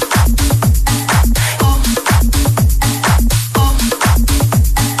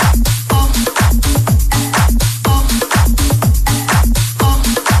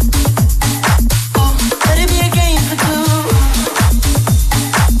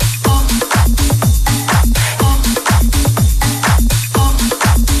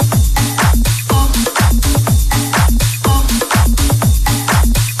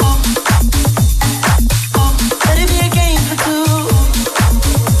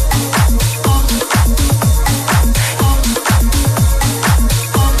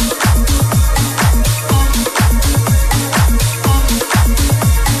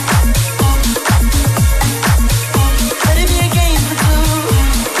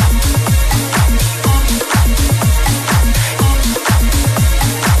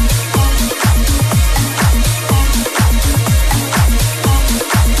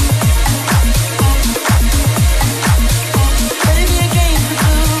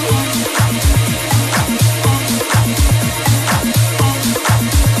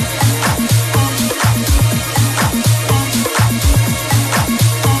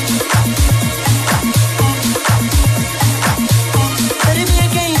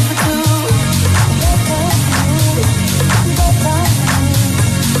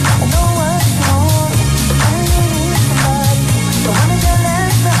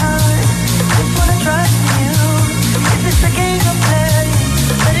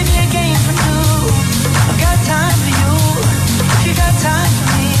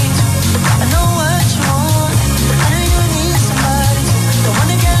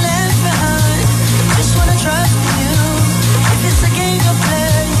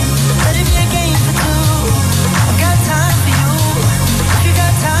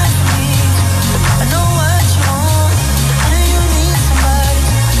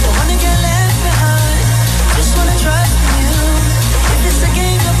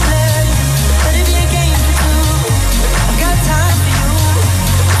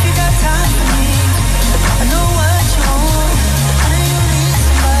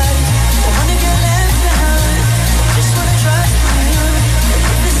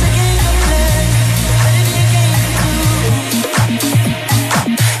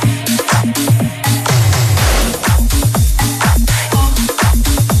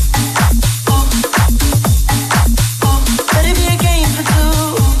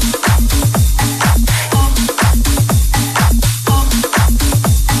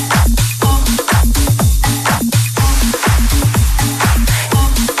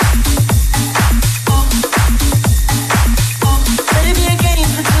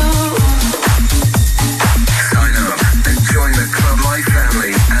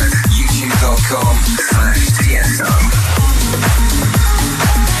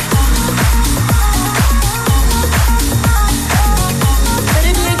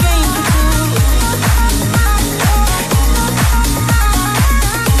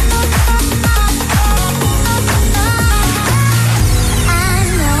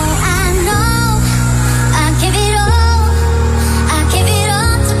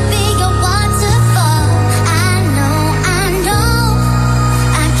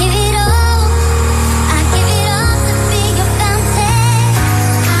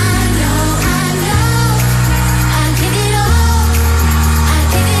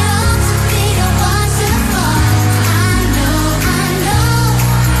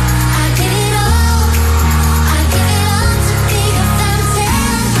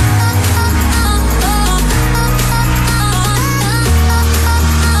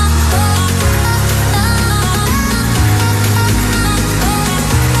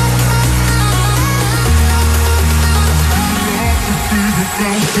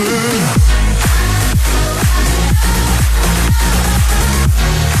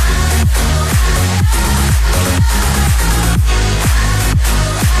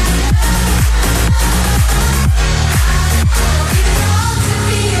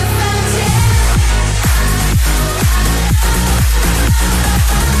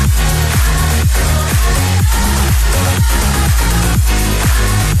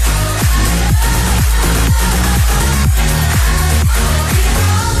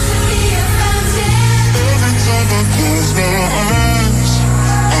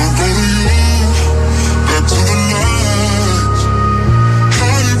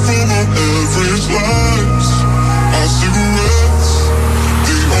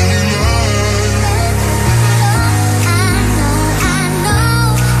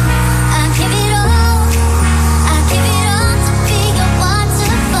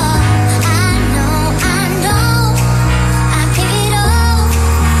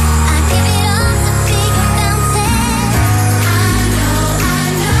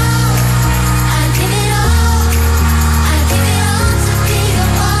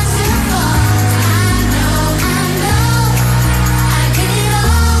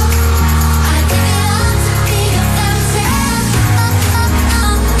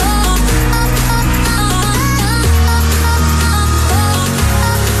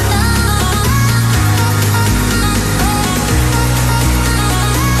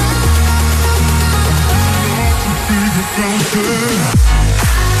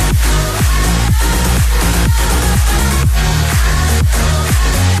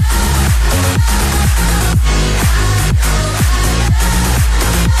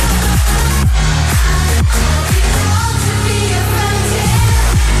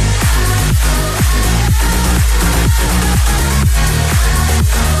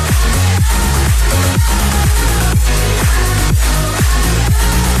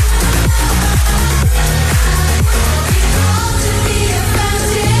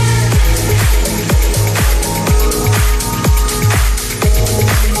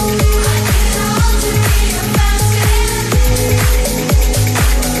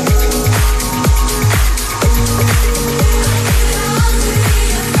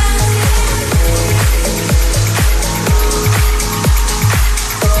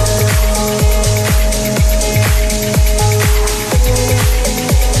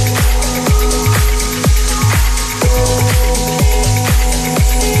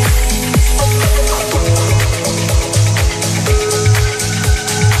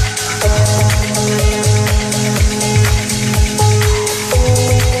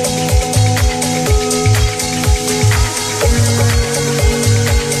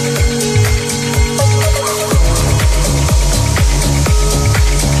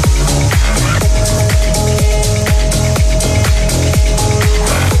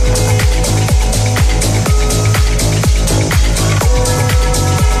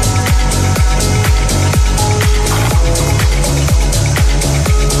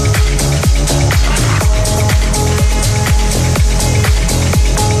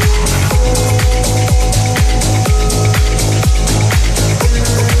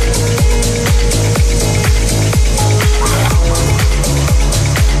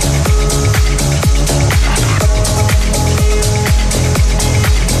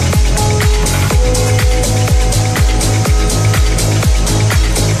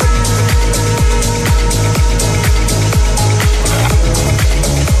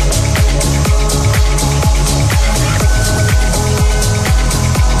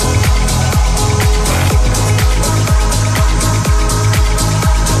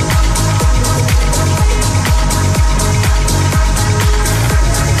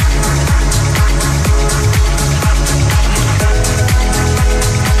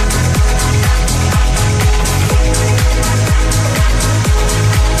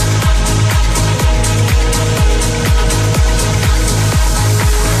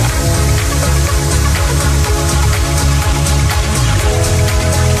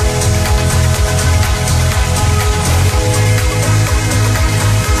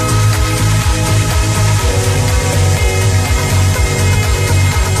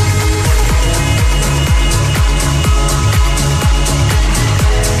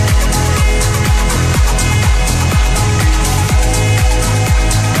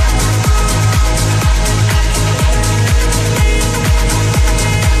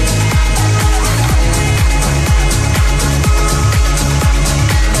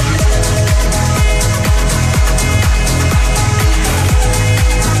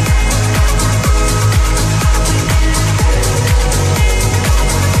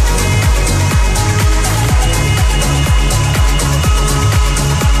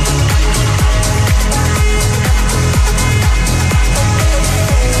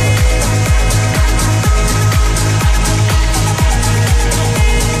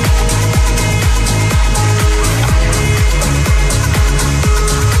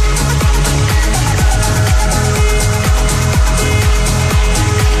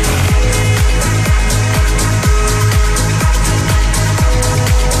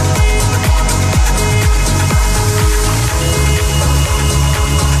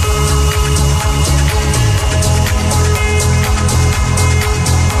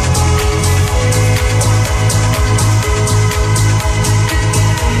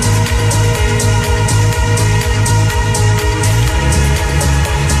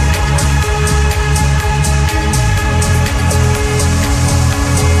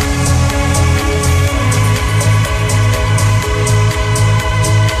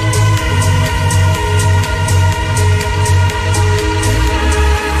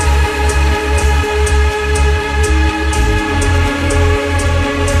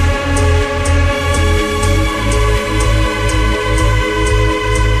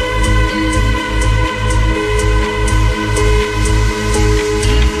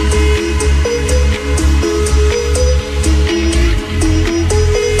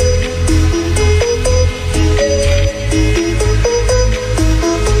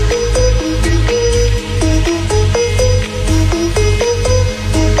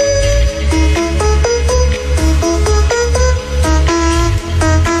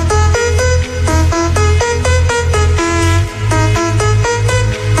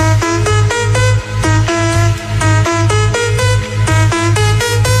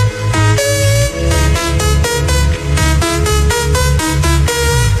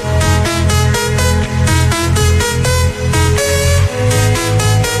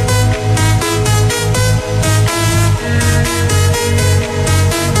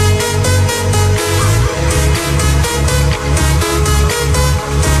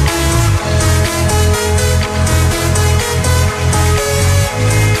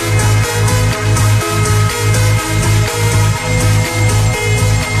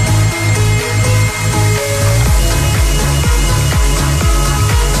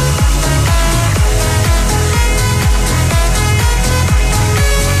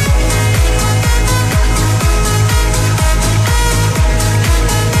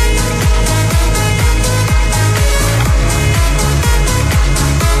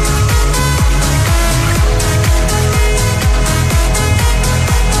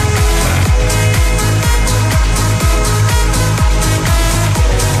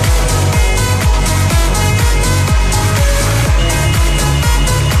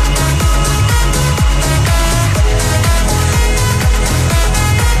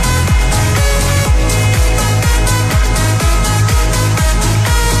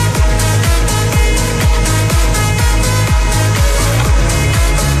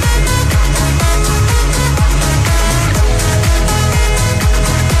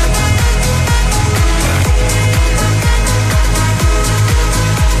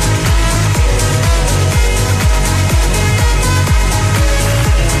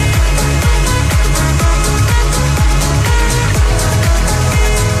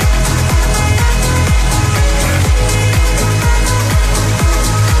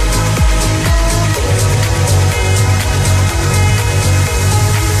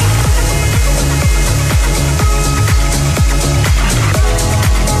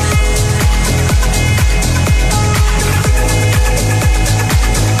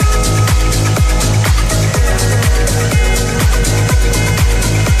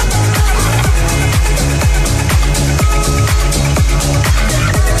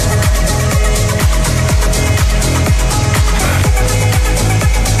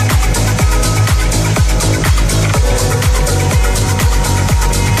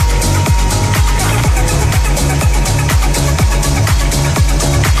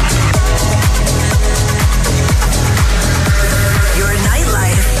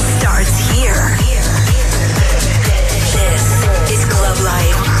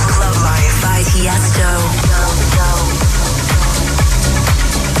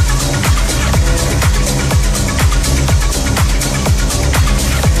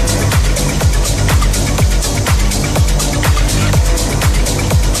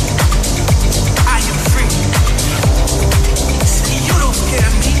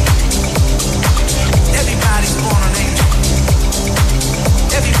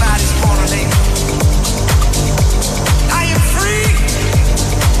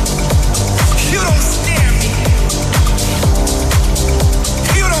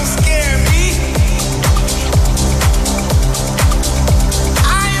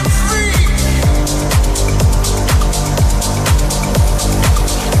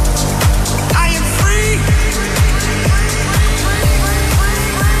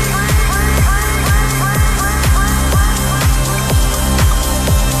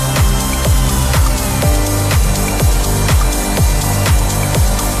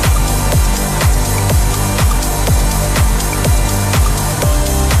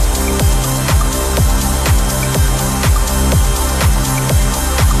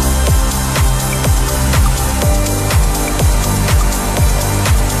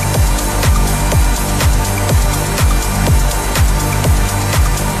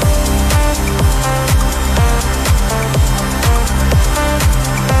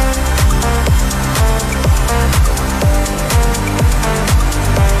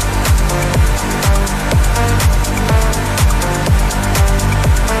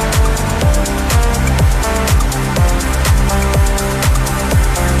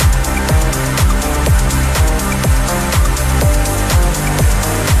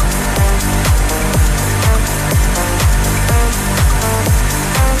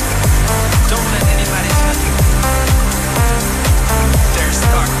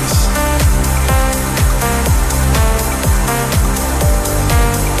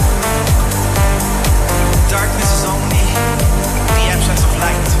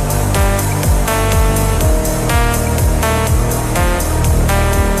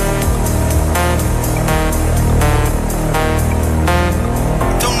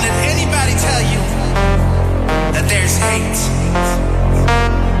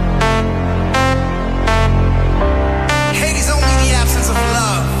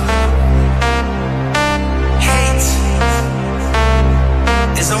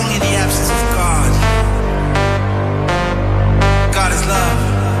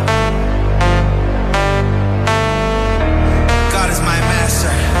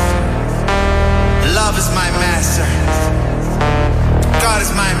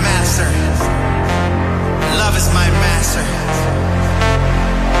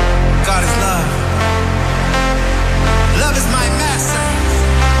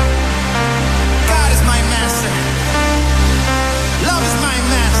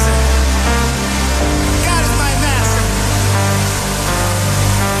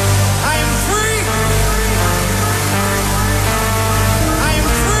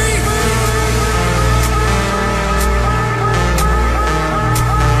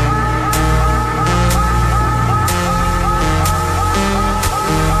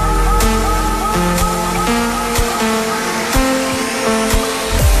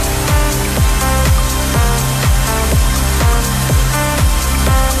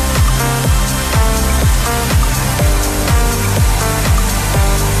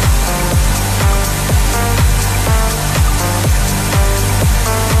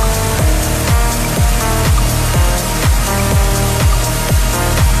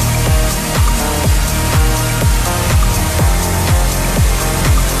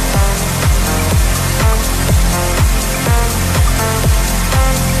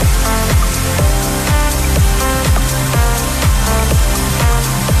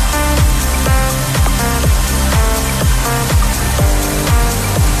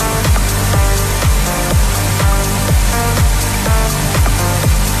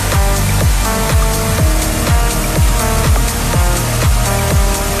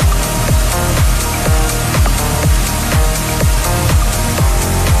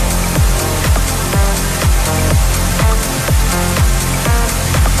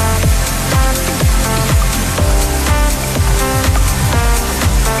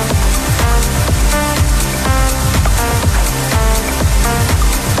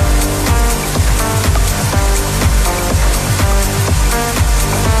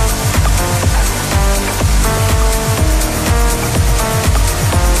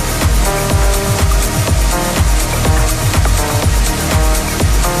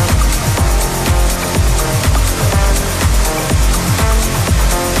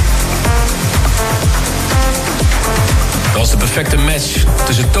 match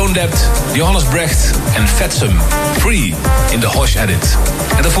tussen Tone Depth, Johannes Brecht en Fetsum. Free in de Hosh Edit.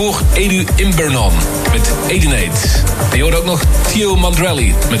 En daarvoor Edu Imbernon met Edinate. En je hoort ook nog Theo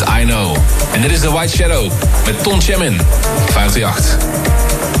Mandrelli met I Know. En dit is The White Shadow met Ton Chemin, 538.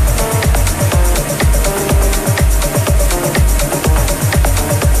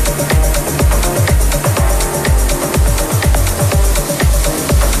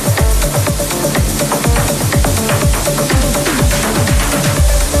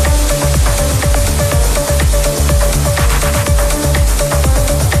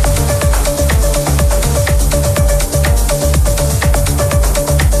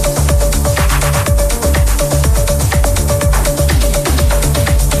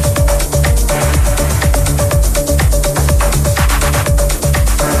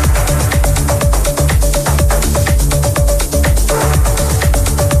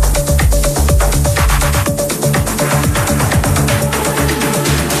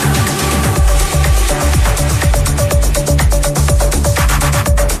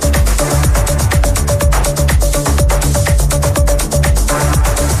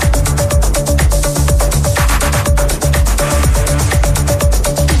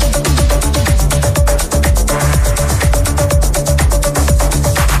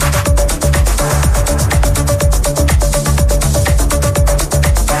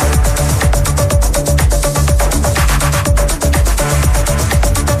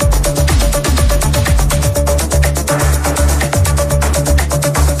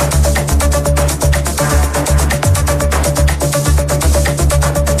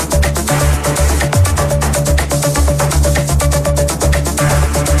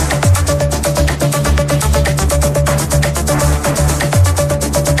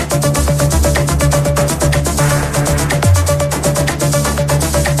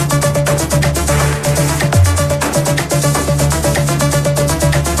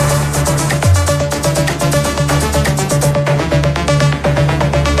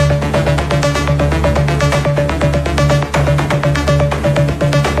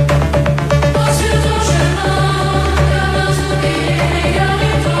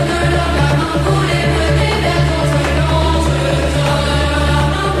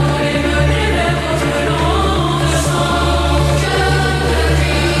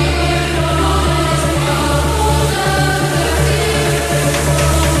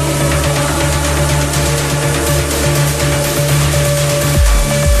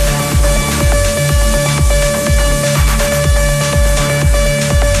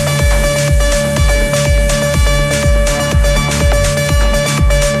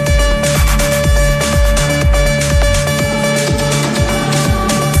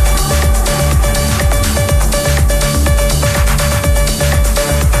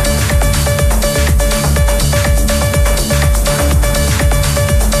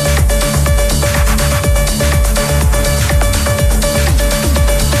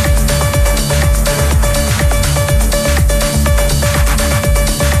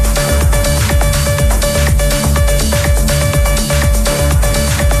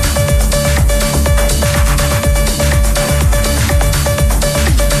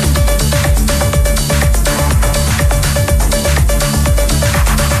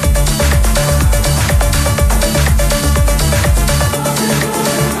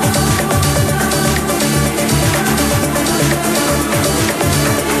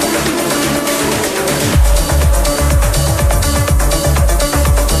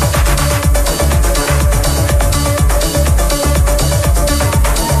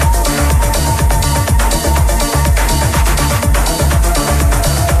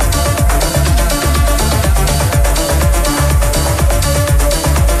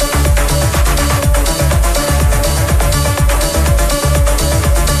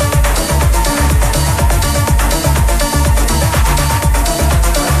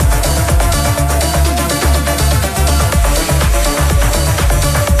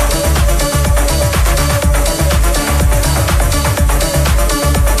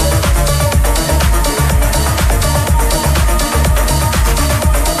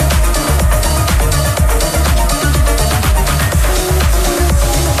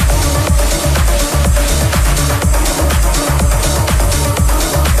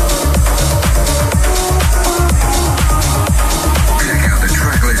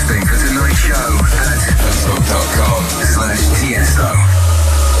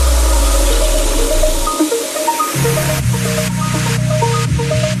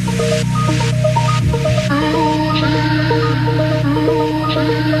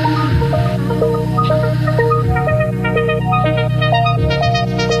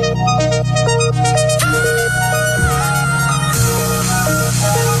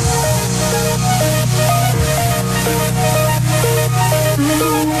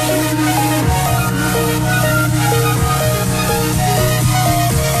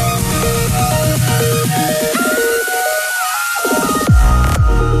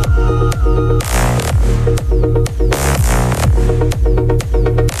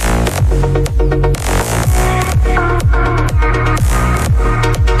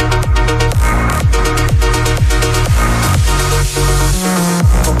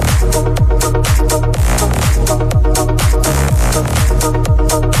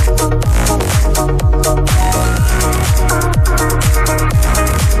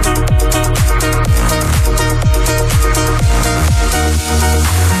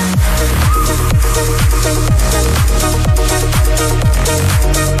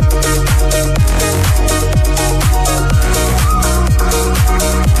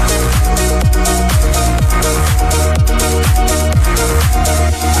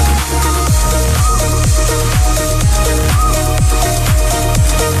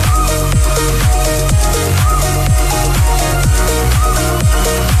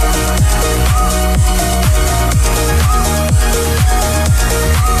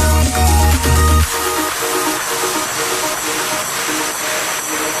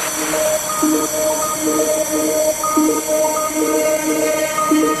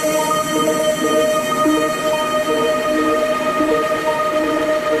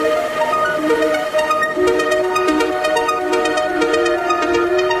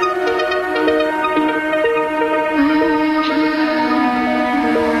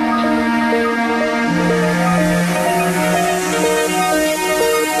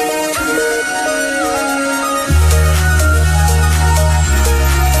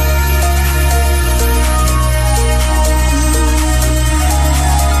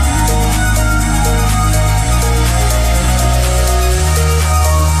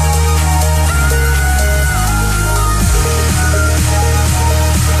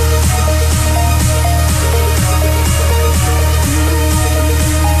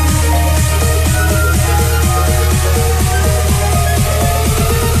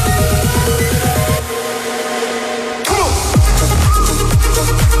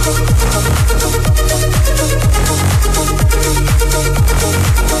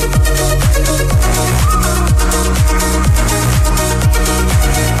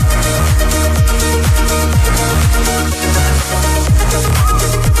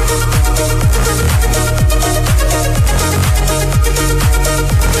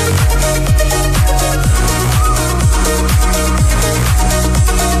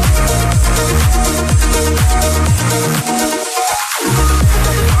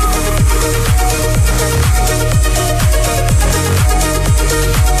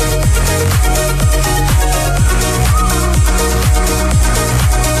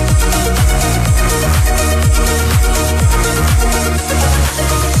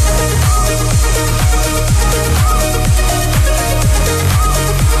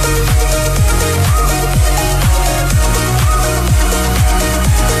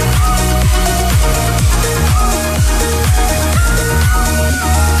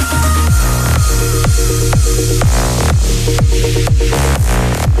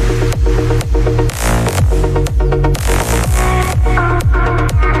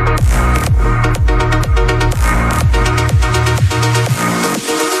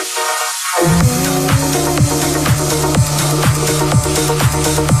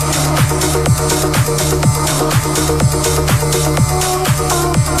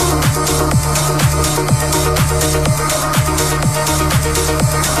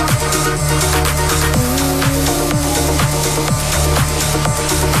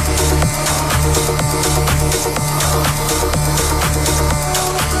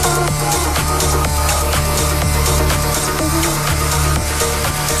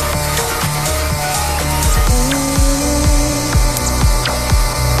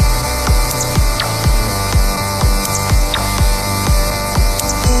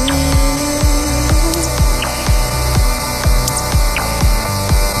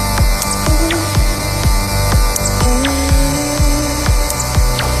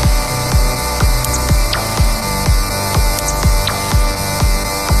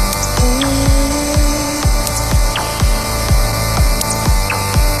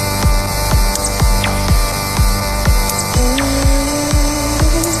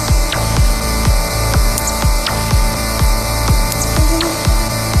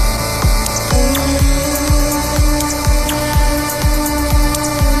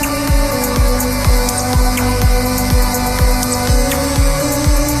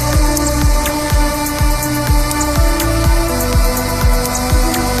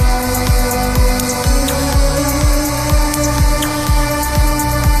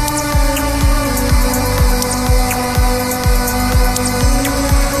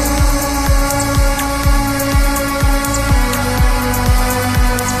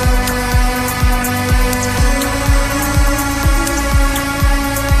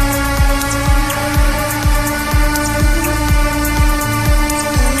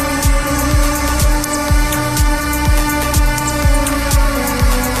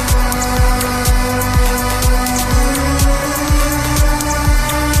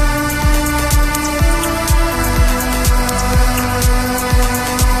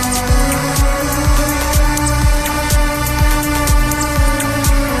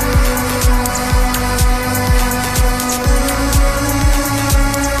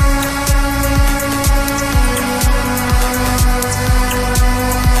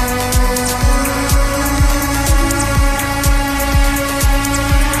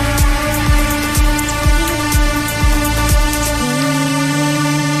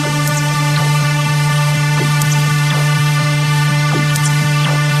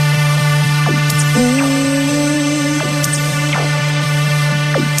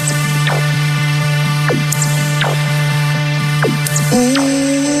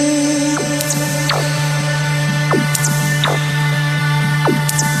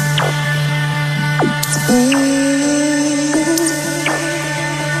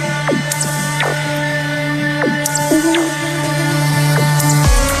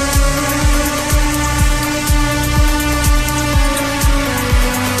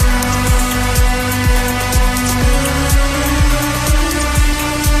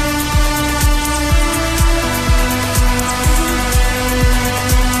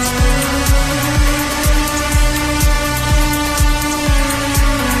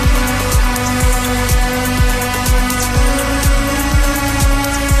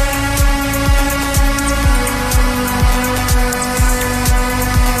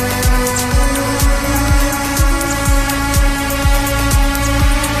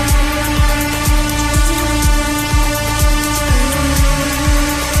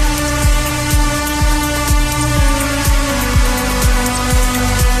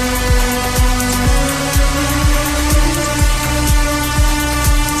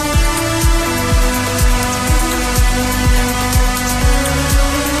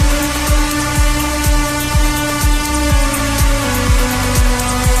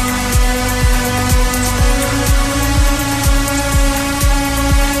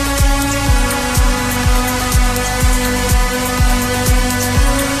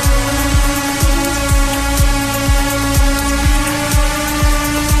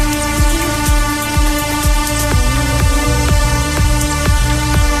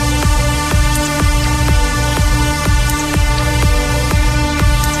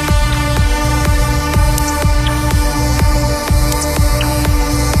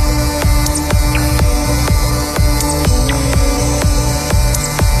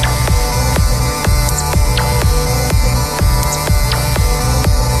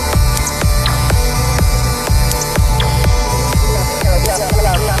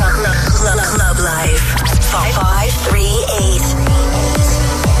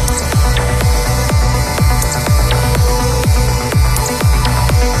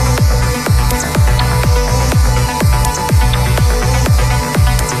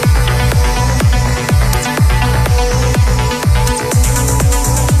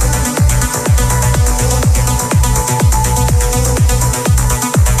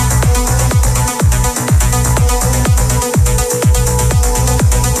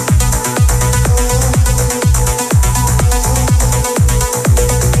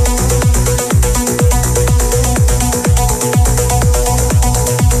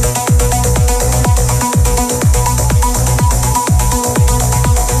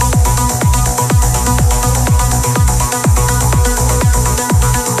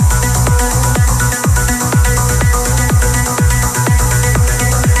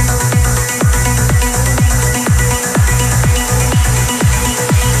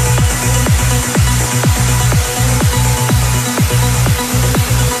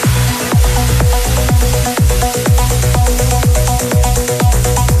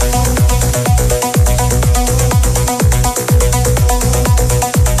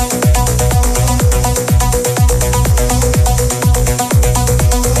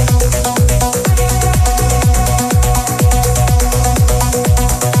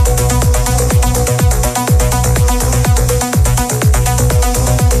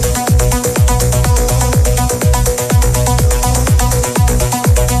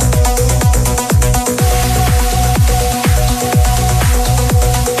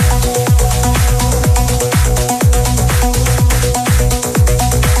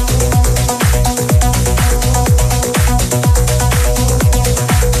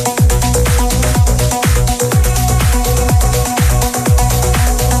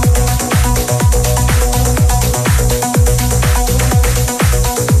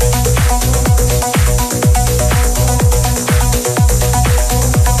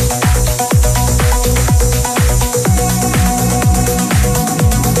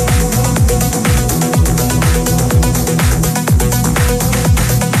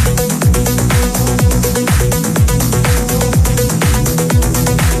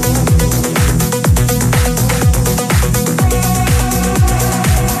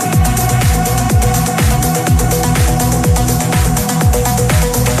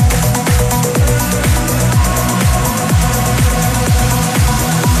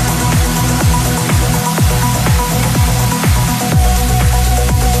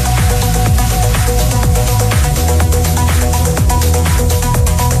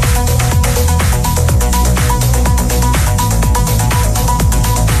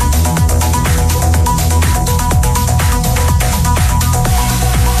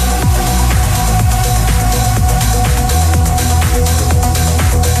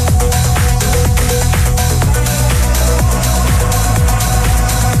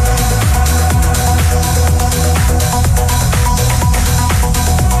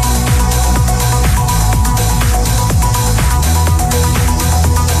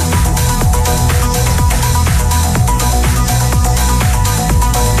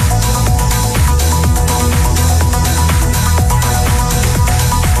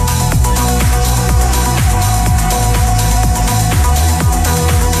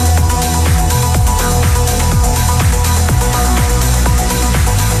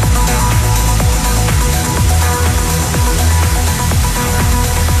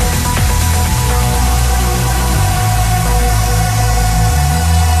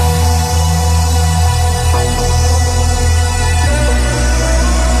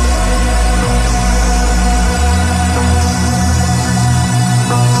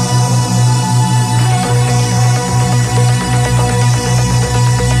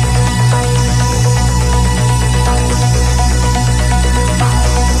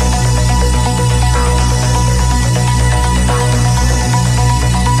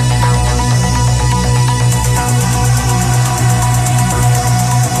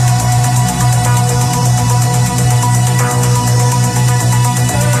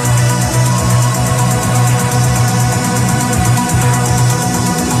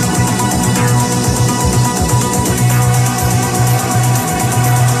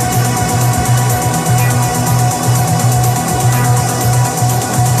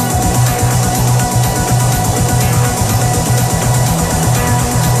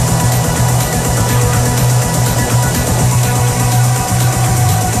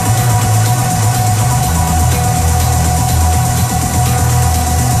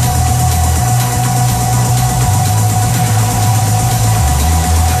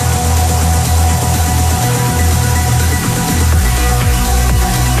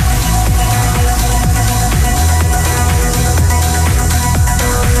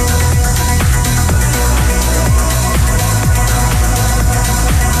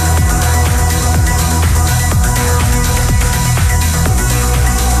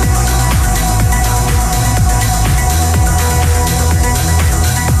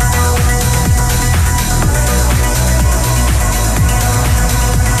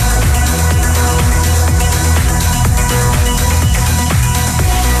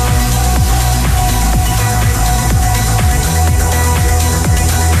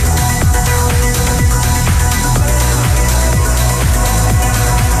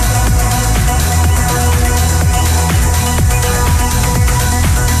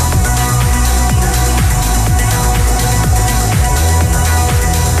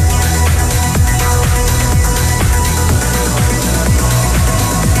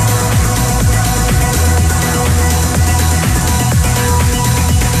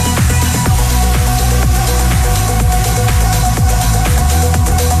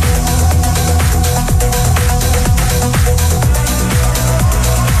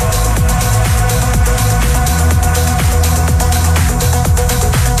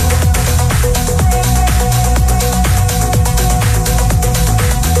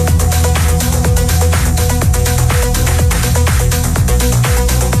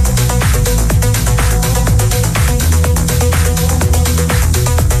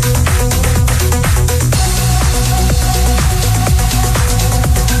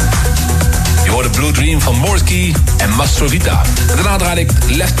 Key en Mastrovita. En daarna draaide ik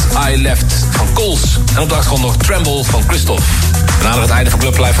Left Eye Left van Coles. En op de achtergrond nog Tremble van Christophe. We naderen het einde van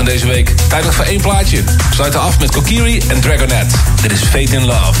Club Live van deze week. Tijd nog voor 1 plaatje. We sluiten af met Kokiri en Dragonet. Dit is Fate in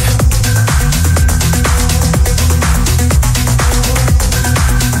Love.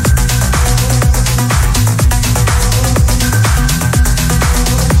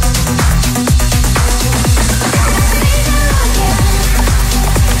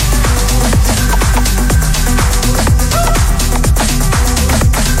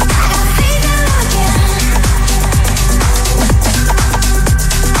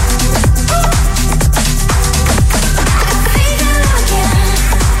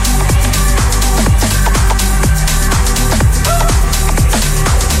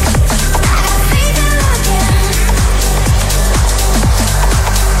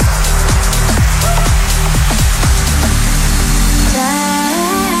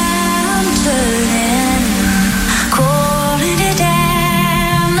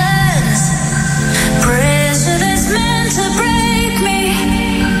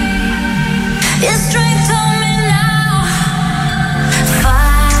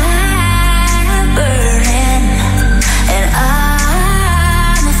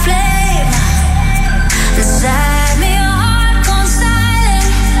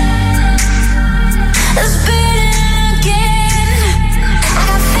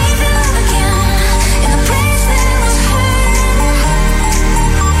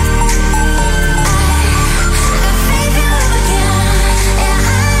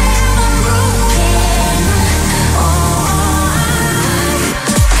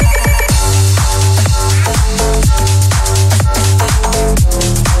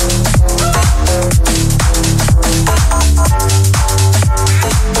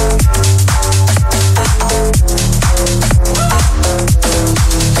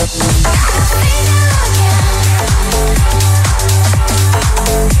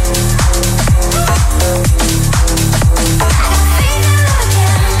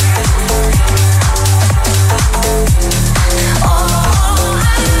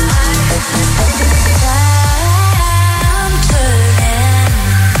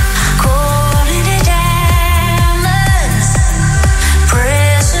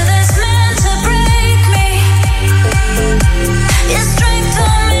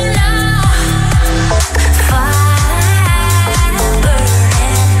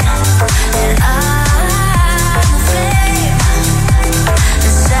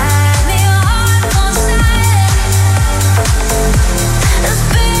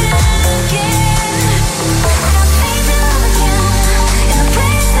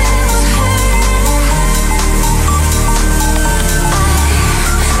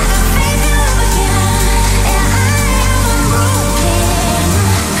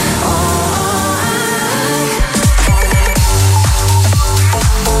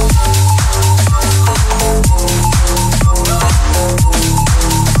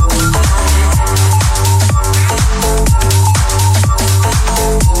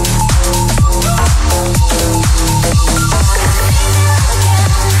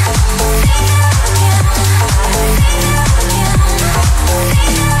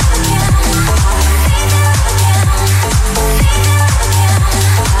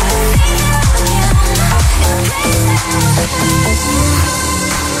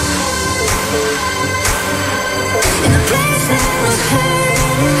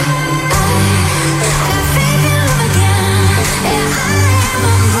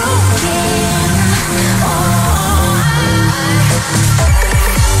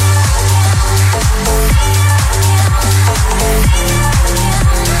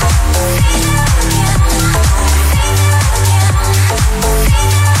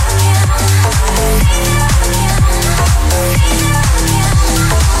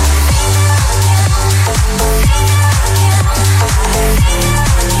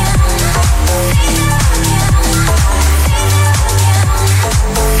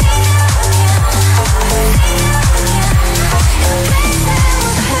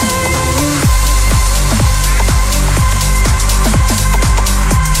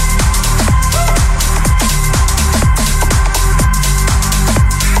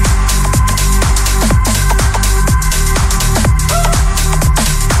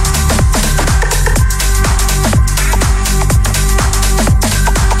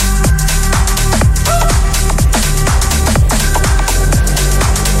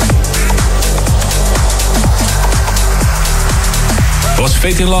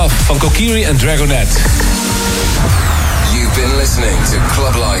 Fate in Love van Kokiri en Dragonet. You've You've been listening to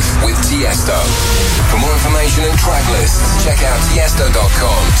Club Life with Tiesto. For more information and track lists, check out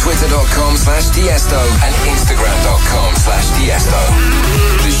tiesto.com, twitter.com/Tiesto, and instagram.com/Tiesto.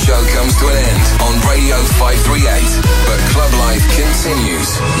 The show comes to an end on Radio 538, but Club Life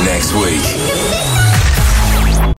continues next week.